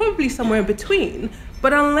 look, there's probably somewhere in between,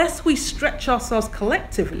 but unless we stretch ourselves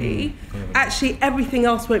collectively, actually everything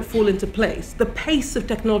else won't fall into place. The pace of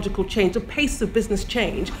technological change, the pace of business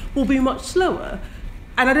change will be much slower.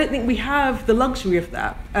 And I don't think we have the luxury of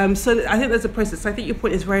that. So I think there's a process. I think your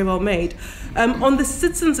point is very well made. On the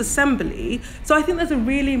Citizens' Assembly, so I think there's a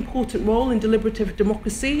really important role in deliberative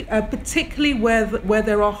democracy, particularly where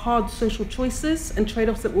there are hard social choices and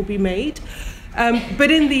trade-offs that will be made.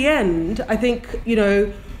 But in the end, I think, you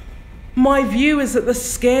know, my view is that the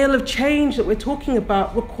scale of change that we're talking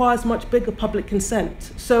about requires much bigger public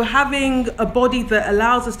consent. So having a body that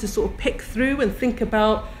allows us to sort of pick through and think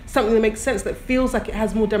about something that makes sense, that feels like it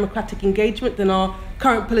has more democratic engagement than our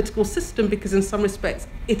current political system, because in some respects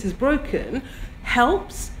it is broken,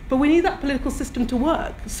 helps. But we need that political system to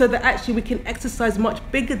work so that actually we can exercise much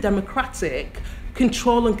bigger democratic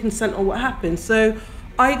control and consent on what happens. So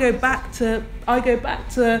I go back to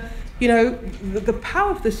you know, the power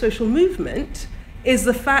of the social movement is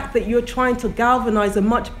the fact that you're trying to galvanize a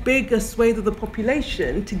much bigger swathe of the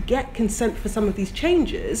population to get consent for some of these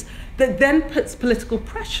changes, that then puts political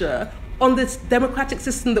pressure on this democratic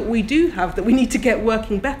system that we do have, that we need to get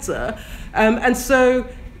working better. And so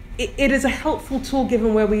it is a helpful tool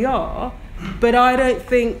given where we are, but I don't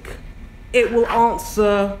think it will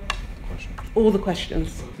answer all the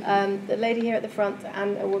questions. The lady here at the front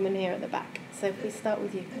and a woman here at the back. So if we start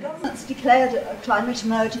with you. The government's declared a climate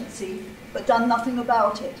emergency but done nothing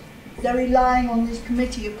about it. They're relying on this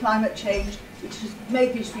Committee of Climate Change, which has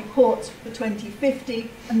made these reports for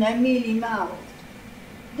 2050, and they're mealy-mouthed.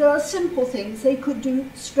 There are simple things they could do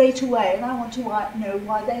straight away, and I want to know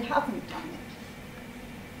why they haven't done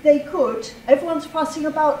it. They could. Everyone's fussing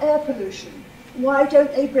about air pollution. Why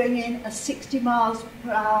don't they bring in a 60 miles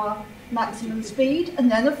per hour maximum speed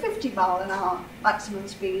and then a 50 mile an hour maximum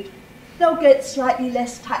speed? They'll get slightly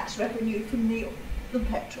less tax revenue from the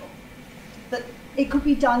petrol. But it could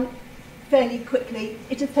be done fairly quickly.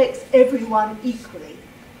 It affects everyone equally.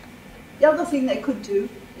 The other thing they could do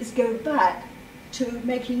is go back to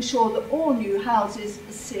making sure that all new houses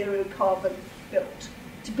are zero carbon built.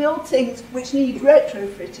 To build things which need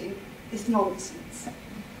retrofitting is nonsense.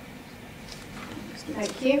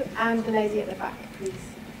 Thank you. And the lady at the back, please.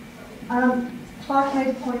 Clive made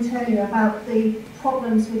a point earlier about the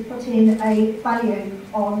problems with putting a value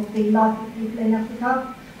on the life of people in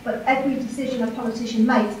Africa, but every decision a politician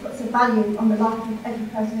makes puts a value on the life of every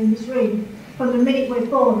person in this room. From the minute we're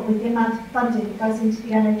born, with the amount of funding that goes into the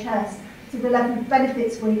NHS, to the level of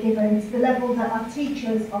benefits we're given, to the level that our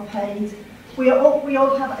teachers are paid, we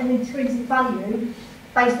all have an intrinsic value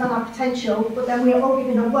based on our potential, but then we are all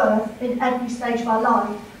given a worth in every stage of our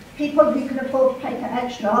life. People who can afford to pay for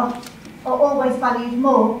extra are always valued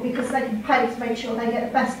more because they can pay to make sure they get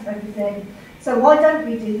the best of everything. So why don't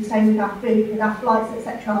we do the same with our food, with our flights,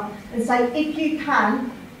 etc. and say, if you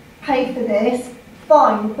can pay for this,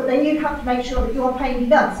 fine, but then you have to make sure that you're paying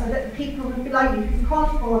enough so that the people who are below you who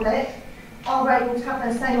can't afford it are able to have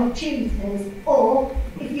those same opportunities. Or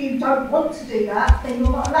if you don't want to do that, then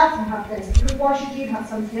you're not allowed to have this, because why should you have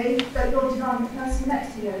something that you're denying the person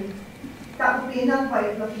next to you? That would be another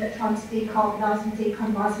way of looking at trying to decarbonise and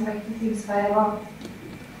decombinise and making things fairer.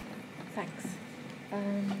 Thanks. Do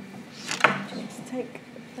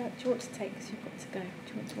you want to take? Because you've got to go. Do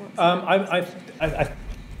you want to answer?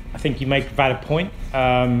 I think you make a valid point.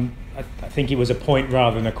 I think it was a point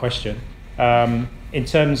rather than a question. In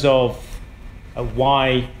terms of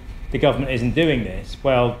why the government isn't doing this,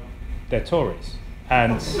 well, they're Tories,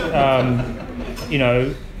 and you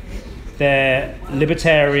know, they're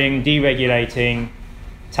libertarian, deregulating,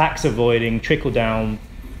 tax avoiding, trickle down,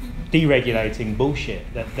 deregulating bullshit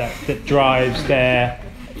that drives their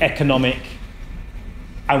economic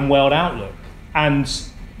and world outlook. And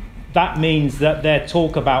that means that their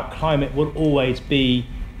talk about climate will always be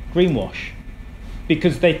greenwash,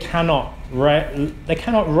 because they cannot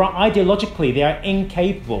ideologically, they are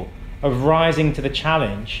incapable of rising to the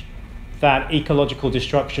challenge that ecological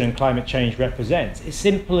destruction and climate change represents. It's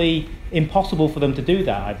simply impossible for them to do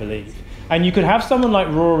that, I believe. And you could have someone like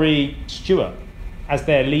Rory Stewart as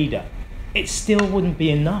their leader. It still wouldn't be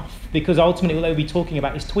enough, because ultimately what they would be talking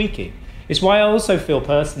about is tweaking. It's why I also feel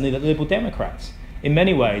personally that the Liberal Democrats, in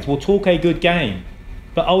many ways, will talk a good game,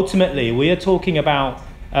 but ultimately we are talking about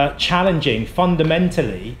challenging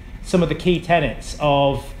fundamentally some of the key tenets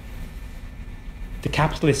of the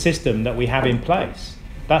capitalist system that we have in place.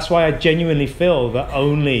 That's why I genuinely feel that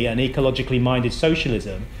only an ecologically minded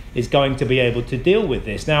socialism is going to be able to deal with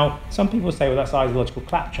this. Now, some people say, well, that's ideological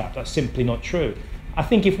claptrap. That's simply not true. I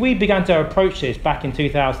think if we began to approach this back in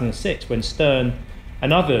 2006, when Stern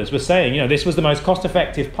and others were saying, this was the most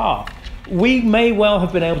cost-effective path, we may well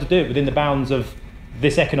have been able to do it within the bounds of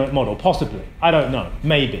this economic model, possibly. I don't know,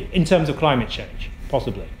 maybe, in terms of climate change,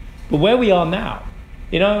 possibly. But where we are now,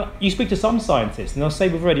 you speak to some scientists and they'll say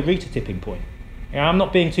we've already reached a tipping point. I'm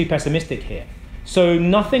not being too pessimistic here. So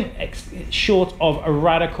nothing short of a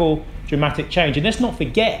radical, dramatic change. And let's not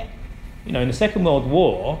forget, in the Second World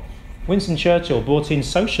War, Winston Churchill brought in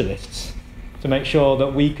socialists to make sure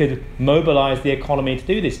that we could mobilize the economy to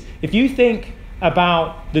do this. If you think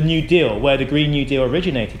about the New Deal, where the Green New Deal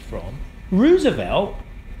originated from, Roosevelt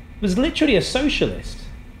was literally a socialist,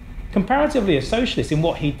 comparatively a socialist in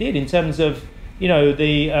what he did in terms of,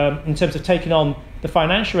 in terms of taking on the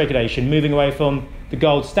financial regulation, moving away from the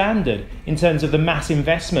gold standard, in terms of the mass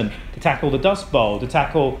investment to tackle the Dust Bowl, to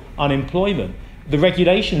tackle unemployment. The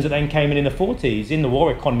regulations that then came in the 40s, in the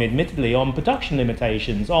war economy, admittedly, on production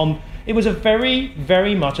limitations, it was a very,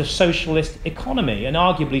 very much a socialist economy, and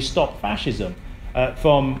arguably stopped fascism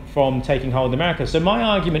from taking hold in America. So my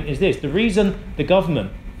argument is this: the reason the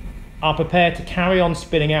government are prepared to carry on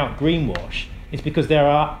spinning out greenwash is because they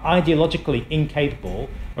are ideologically incapable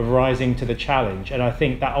of rising to the challenge. And I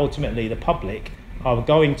think that ultimately the public are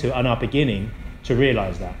going to, and are beginning to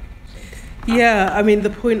realise that. Yeah, I mean, the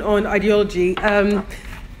point on ideology, it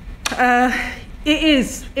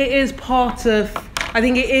is part of, I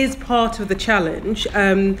think it is part of the challenge.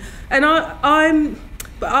 And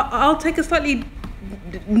I'll take a slightly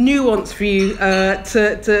nuance for you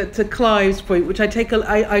to Clive's point, which I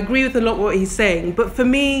agree with a lot what he's saying. But for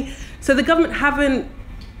me, so the government haven't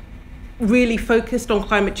really focused on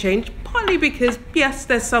climate change, partly because, yes,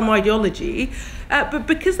 there's some ideology, but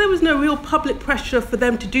because there was no real public pressure for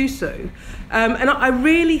them to do so. And I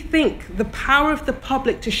really think the power of the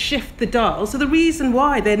public to shift the dial, so the reason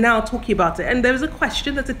why they're now talking about it, and there's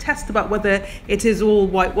a test about whether it is all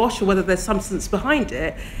whitewash or whether there's substance behind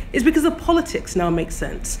it, is because the politics now make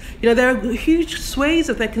sense. There are huge swathes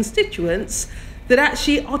of their constituents that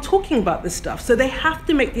actually are talking about this stuff, so they have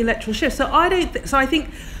to make the electoral shift. So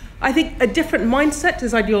I think a different mindset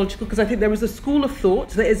is ideological, because I think there is a school of thought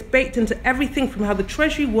that is baked into everything from how the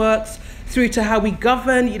Treasury works through to how we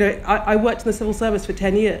govern. I worked in the civil service for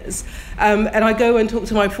 10 years, and I go and talk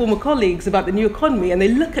to my former colleagues about the new economy, and they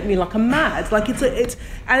look at me like I'm mad. Like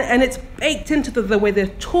it's baked into the way they're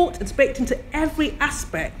taught. It's baked into every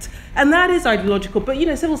aspect, and that is ideological. But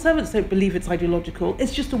civil servants don't believe it's ideological.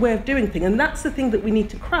 It's just a way of doing things, and that's the thing that we need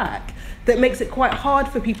to crack. That makes it quite hard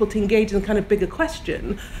for people to engage in a kind of bigger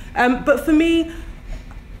question. But for me,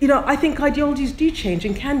 I think ideologies do change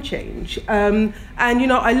and can change. And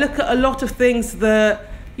I look at a lot of things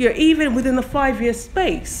that, even within the 5-year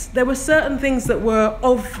space, there were certain things that were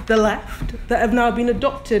of the left that have now been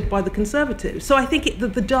adopted by the Conservatives. So I think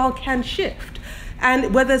that the dial can shift.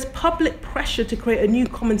 And where there's public pressure to create a new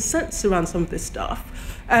common sense around some of this stuff,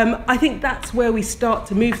 I think that's where we start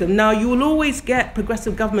to move them. Now, you will always get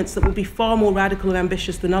progressive governments that will be far more radical and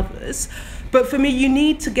ambitious than others. But for me, you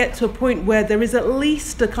need to get to a point where there is at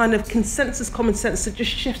least a kind of consensus, common sense that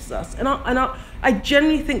just shifts us. And I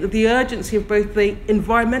genuinely think that the urgency of both the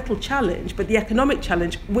environmental challenge, but the economic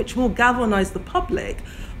challenge, which will galvanise the public,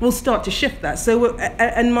 will start to shift that. So,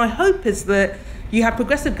 and my hope is that you have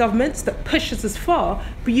progressive governments that push us as far,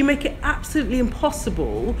 but you make it absolutely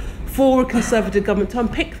impossible for a Conservative government to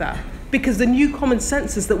unpick that, because the new common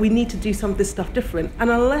sense is that we need to do some of this stuff different. And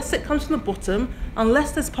unless it comes from the bottom,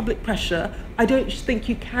 unless there's public pressure, I don't think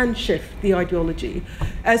you can shift the ideology.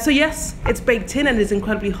 So yes, it's baked in and it's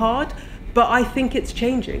incredibly hard, but I think it's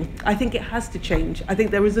changing. I think it has to change. I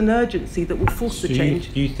think there is an urgency that will force the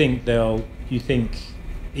change. Do you think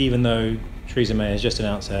even though Theresa May has just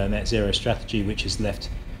announced her net zero strategy, which has left,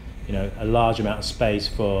 a large amount of space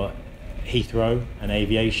for Heathrow and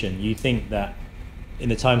aviation, you think that in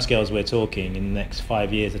the timescales we're talking, in the next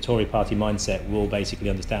 5 years, the Tory party mindset will basically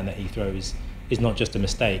understand that Heathrow is not just a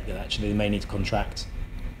mistake, that actually they may need to contract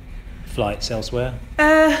flights elsewhere?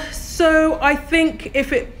 So I think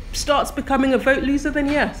if it starts becoming a vote loser, then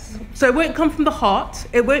yes. So it won't come from the heart,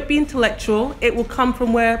 it won't be intellectual, it will come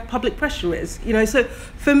from where public pressure is. So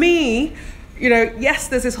for me, yes,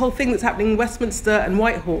 there's this whole thing that's happening in Westminster and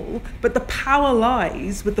Whitehall, but the power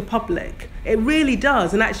lies with the public. It really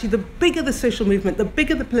does. And actually, the bigger the social movement, the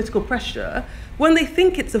bigger the political pressure, when they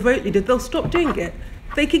think it's a vote leader, they'll stop doing it.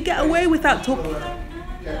 They could get away without talking.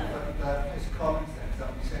 Yeah, but it's common sense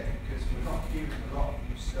that we say, because we're not hearing a lot of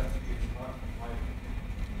new stuff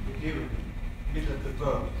we're hearing middle of the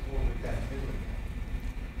road, all the dead, middle of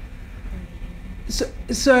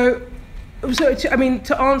the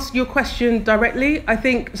to answer your question directly, I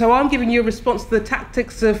think, so I'm giving you a response to the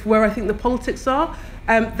tactics of where I think the politics are.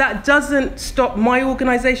 That doesn't stop my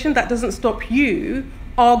organisation, that doesn't stop you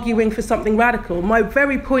arguing for something radical. My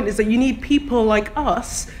very point is that you need people like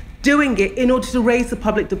us doing it in order to raise the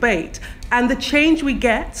public debate. And the change we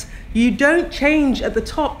get, you don't change at the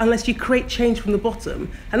top unless you create change from the bottom.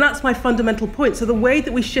 And that's my fundamental point. So the way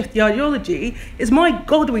that we shift the ideology is, my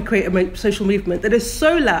God, we create a social movement that is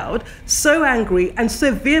so loud, so angry, and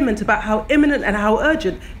so vehement about how imminent and how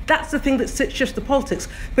urgent. That's the thing that shifts the politics.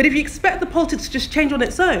 But if you expect the politics to just change on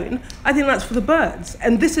its own, I think that's for the birds.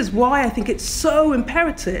 And this is why I think it's so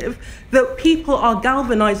imperative that people are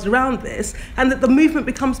galvanized around this and that the movement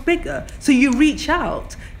becomes bigger. So you reach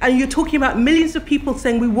out and you're talking about millions of people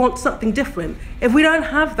saying we want something different. If we don't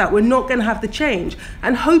have that, we're not going to have the change.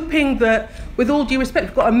 And hoping that, with all due respect,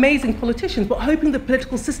 we've got amazing politicians, but hoping the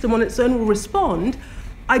political system on its own will respond,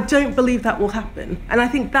 I don't believe that will happen. And I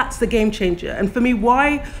think that's the game changer. And for me,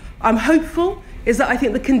 why I'm hopeful is that I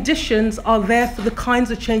think the conditions are there for the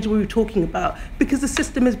kinds of change we were talking about, because the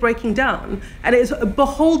system is breaking down. And it is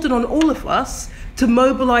beholden on all of us to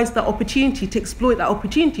mobilize that opportunity, to exploit that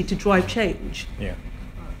opportunity to drive change. Yeah.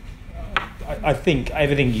 I think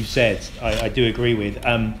everything you said, I do agree with.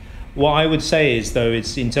 What I would say is, though,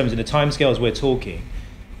 it's in terms of the timescales we're talking,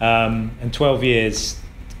 and 12 years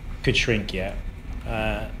could shrink, yeah.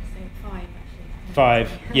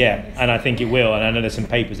 5, yeah, and I think it will. And I know there's some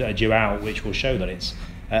papers that are due out which will show that it's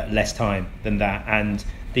less time than that and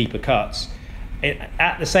deeper cuts.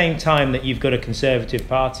 At the same time that you've got a Conservative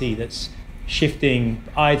Party that's shifting,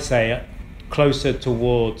 I'd say, closer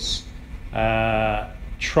towards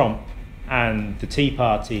Trump and the Tea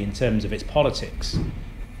Party in terms of its politics,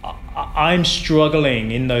 I'm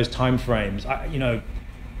struggling in those timeframes.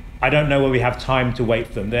 I don't know where we have time to wait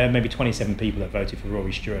for them. There are maybe 27 people that voted for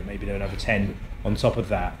Rory Stewart, maybe there are another 10 on top of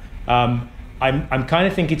that. I'm kind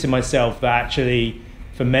of thinking to myself that actually,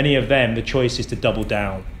 for many of them, the choice is to double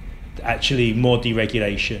down. Actually, more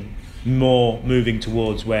deregulation, more moving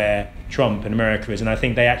towards where Trump and America is. And I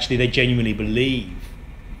think they genuinely believe,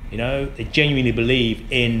 they genuinely believe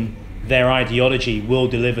in their ideology will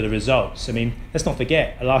deliver the results. I mean, let's not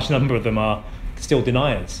forget, a large number of them are still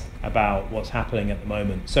deniers about what's happening at the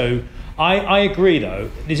moment. So I agree, though,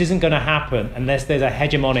 this isn't going to happen unless there's a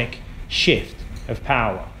hegemonic shift of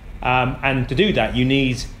power. And to do that, you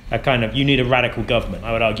need a radical government,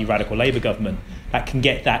 I would argue radical Labour government, that can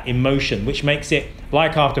get that in motion, which makes it,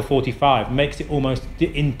 like after 45, makes it almost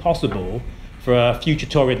impossible for a future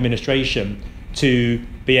Tory administration to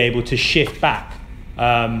be able to shift back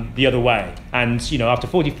the other way. And after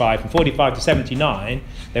 45, from 45 to 79,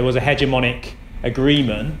 there was a hegemonic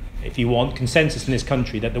agreement, if you want, consensus in this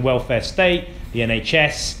country that the welfare state, the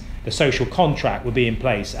NHS, the social contract would be in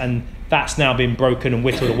place. And that's now been broken and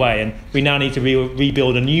whittled away. And we now need to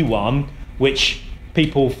rebuild a new one, which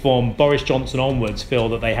people from Boris Johnson onwards feel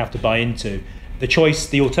that they have to buy into.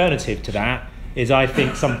 The alternative to that is, I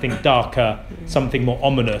think, something darker, something more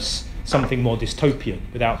ominous, something more dystopian,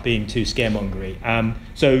 without being too scaremongery.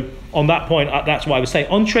 So on that point, that's what I would say.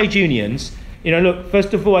 On trade unions, look,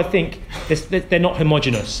 first of all, I think they're not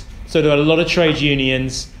homogenous. So there are a lot of trade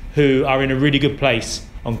unions who are in a really good place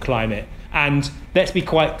on climate. And let's be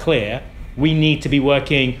quite clear, we need to be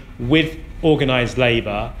working with organised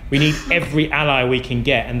labour. We need every ally we can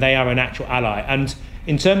get, and they are an actual ally. And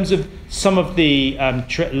in terms of some of the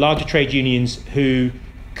larger trade unions who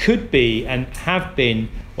could be and have been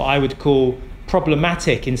what I would call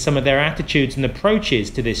problematic in some of their attitudes and approaches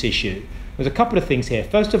to this issue, there's a couple of things here.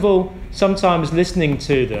 First of all, sometimes listening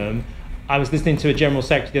to them, I was listening to a General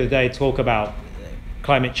Secretary the other day talk about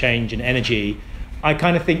climate change and energy. I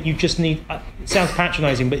kind of think you just need, it sounds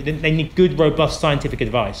patronising, but they need good, robust scientific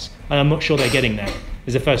advice. And I'm not sure they're getting that,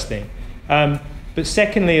 is the first thing. But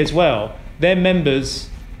secondly as well, their members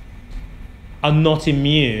are not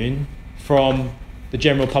immune from the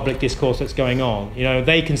general public discourse that's going on.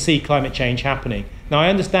 They can see climate change happening. Now, I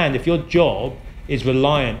understand if your job is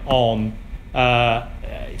reliant on,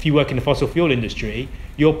 if you work in the fossil fuel industry,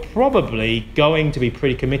 you're probably going to be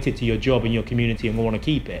pretty committed to your job and your community and want to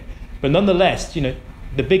keep it. But nonetheless, you know,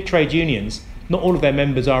 the big trade unions, not all of their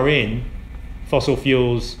members are in fossil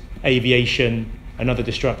fuels, aviation, and other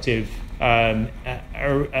destructive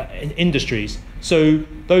industries. So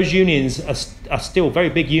those unions are still very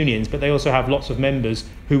big unions, but they also have lots of members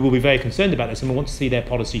who will be very concerned about this and will want to see their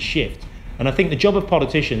policy shift. And I think the job of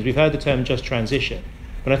politicians, we've heard the term just transition,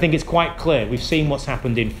 but I think it's quite clear. We've seen what's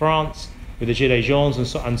happened in France with the Gilets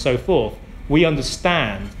jaunes and so forth. We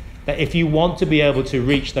understand that if you want to be able to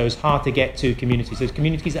reach those hard to get to communities, those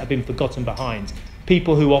communities that have been forgotten behind,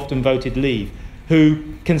 people who often voted leave,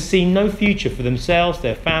 who can see no future for themselves,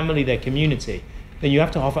 their family, their community, then you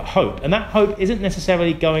have to offer hope. And that hope isn't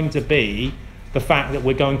necessarily going to be the fact that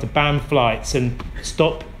we're going to ban flights and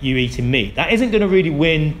stop you eating meat. That isn't going to really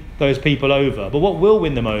win those people over. But what will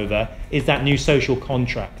win them over is that new social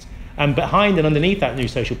contract. And behind and underneath that new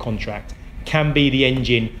social contract can be the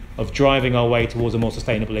engine of driving our way towards a more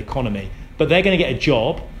sustainable economy. But they're going to get a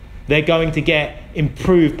job. They're going to get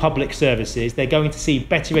improved public services. They're going to see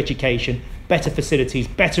better education, better facilities,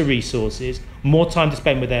 better resources, more time to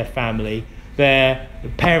spend with their family, their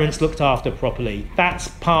parents looked after properly. That's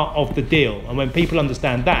part of the deal. And when people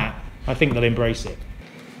understand that, I think they'll embrace it.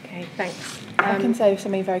 Okay, thanks. I can say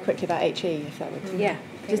something very quickly about HE, if that would. Yeah,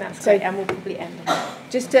 I think that's great, and we'll probably end on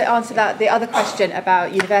that. Just to answer the other question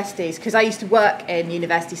about universities, because I used to work in the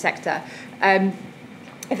university sector.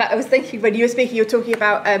 In fact, I was thinking when you were speaking, you were talking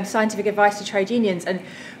about scientific advice to trade unions. And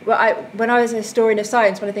when I was a historian of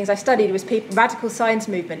science, one of the things I studied was radical science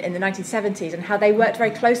movement in the 1970s and how they worked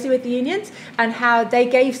very closely with the unions and how they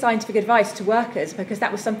gave scientific advice to workers, because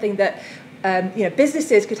that was something that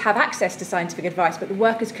businesses could have access to scientific advice, but the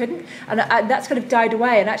workers couldn't, and that's kind of died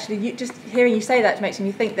away. And actually, just hearing you say that makes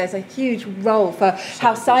me think there's a huge role for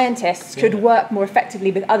how scientists could work more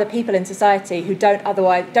effectively with other people in society who don't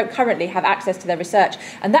currently have access to their research,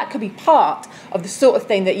 and that could be part of the sort of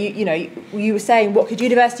thing that you were saying. What could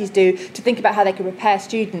universities do to think about how they could prepare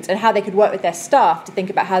students and how they could work with their staff to think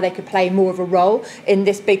about how they could play more of a role in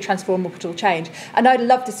this big transformational change? And I'd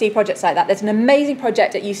love to see projects like that. There's an amazing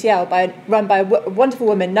project at UCL run by a wonderful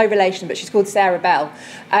woman, no relation, but she's called Sarah Bell,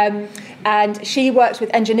 and she works with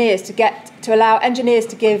engineers to allow engineers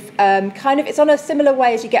to give it's on a similar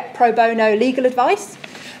way as you get pro bono legal advice,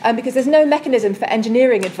 because there's no mechanism for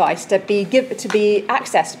engineering advice to be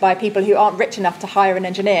accessed by people who aren't rich enough to hire an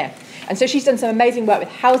engineer. And so she's done some amazing work with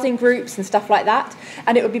housing groups and stuff like that.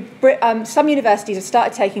 And it would be some universities have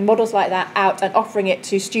started taking models like that out and offering it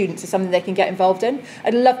to students as something they can get involved in.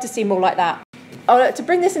 I'd love to see more like that. To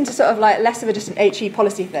bring this into sort of like less of just an HE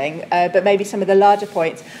policy thing, but maybe some of the larger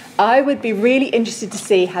points, I would be really interested to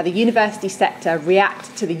see how the university sector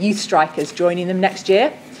react to the youth strikers joining them next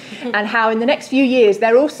year, and how in the next few years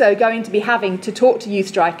they're also going to be having to talk to youth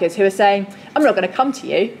strikers who are saying, I'm not going to come to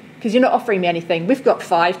you because you're not offering me anything. We've got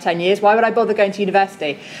 5-10 years. Why would I bother going to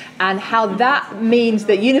university? And how that means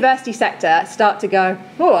that university sector start to go,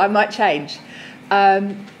 oh, I might change.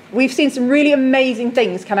 We've seen some really amazing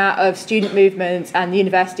things come out of student movements and the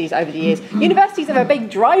universities over the years. Universities are a big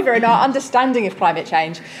driver in our understanding of climate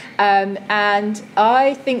change. And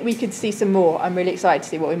I think we could see some more. I'm really excited to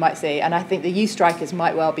see what we might see. And I think the youth strikers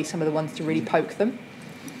might well be some of the ones to really poke them.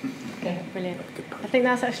 Okay, brilliant. I think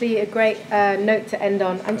that's actually a great note to end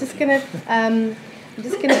on. I'm just going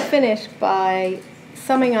to finish by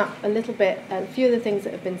summing up a little bit a few of the things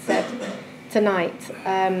that have been said tonight,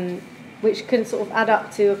 which can sort of add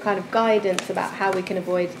up to a kind of guidance about how we can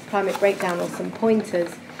avoid climate breakdown, or some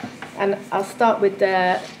pointers. And I'll start with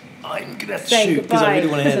the I'm going to shoot because I really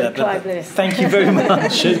want to hear that. But thank you very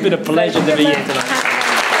much. It's been a pleasure to be here tonight.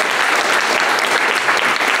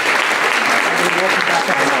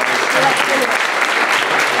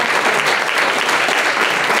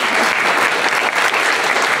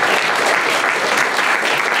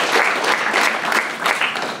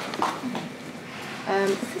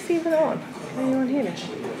 Is this even on? Can anyone hear me?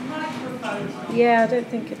 Yeah, I don't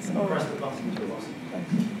think it's on.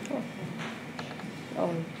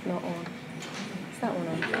 On, not on. Is that one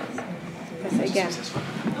on? Press it again.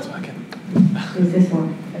 It's working. Is this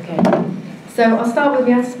one? Okay. So I'll start with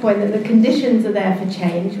Miatta's point that the conditions are there for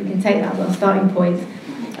change. We can take that as our starting point.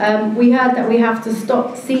 We heard that we have to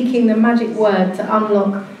stop seeking the magic word to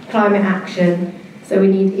unlock climate action. So we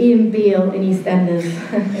need Ian Beale in EastEnders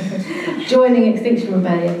joining Extinction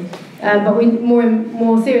Rebellion. But we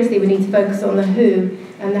more seriously, we need to focus on the who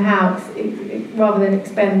and the how, rather than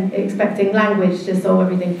expecting language to solve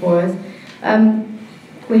everything for us.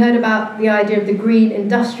 We heard about the idea of the green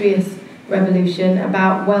industrious revolution,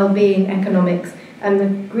 about well-being economics, and the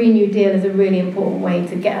Green New Deal is a really important way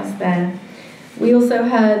to get us there. We also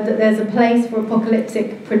heard that there's a place for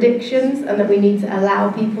apocalyptic predictions and that we need to allow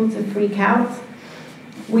people to freak out.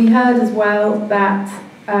 We heard as well that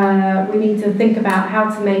we need to think about how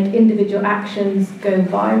to make individual actions go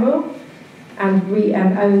viral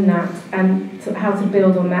and own that, and how to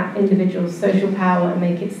build on that individual social power and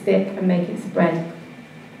make it stick and make it spread.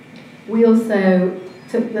 We also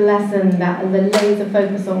took the lesson that the laser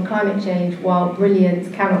focus on climate change, while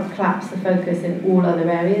brilliant, cannot collapse the focus in all other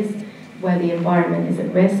areas where the environment is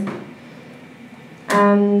at risk.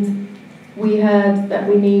 And we heard that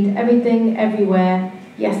we need everything, everywhere,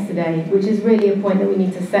 yesterday, which is really a point that we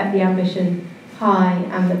need to set the ambition high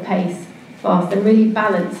and the pace fast, and really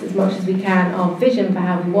balance as much as we can our vision for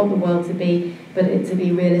how we want the world to be, but it to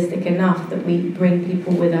be realistic enough that we bring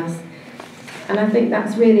people with us. And I think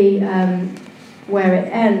that's really where it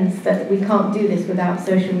ends, that we can't do this without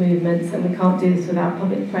social movements, and we can't do this without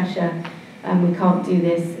public pressure, and we can't do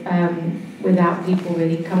this without people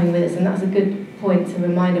really coming with us. And that's a good point to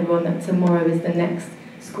remind everyone that tomorrow is the next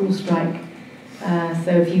school strike. So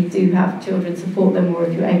if you do have children, support them, or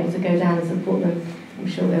if you're able to go down and support them, I'm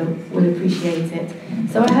sure they'll will appreciate it.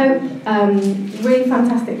 So I hope, really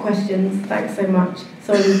fantastic questions, thanks so much.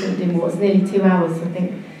 Sorry we couldn't do more, it's nearly 2 hours, so I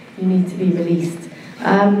think you need to be released.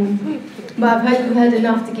 But I hope you've heard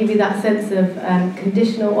enough to give you that sense of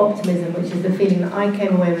conditional optimism, which is the feeling that I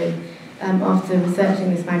came away with after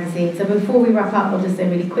researching this magazine. So before we wrap up, I'll just say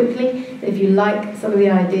really quickly that if you like some of the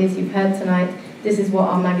ideas you've heard tonight, this is what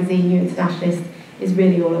our magazine, New Internationalist, is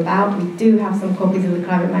really all about. We do have some copies of the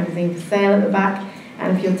Climate magazine for sale at the back,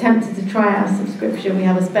 and if you're tempted to try our subscription, we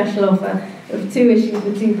have a special offer of 2 issues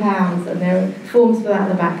for £2, and there are forms for that at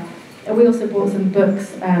the back. And we also bought some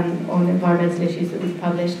books on environmental issues that we've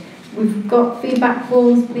published. We've got feedback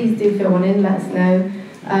forms, please do fill one in, let us know.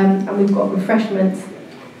 And we've got refreshments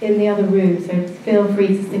in the other room, so feel free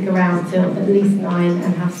to stick around till at least 9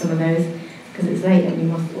 and have some of those, because it's late and you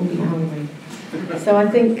must all be hungry. So I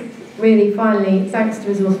think, really, finally, thanks to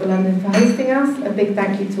Resource for London for hosting us. A big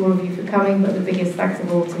thank you to all of you for coming, but the biggest thanks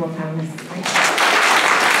of all to our panellists. Thank you.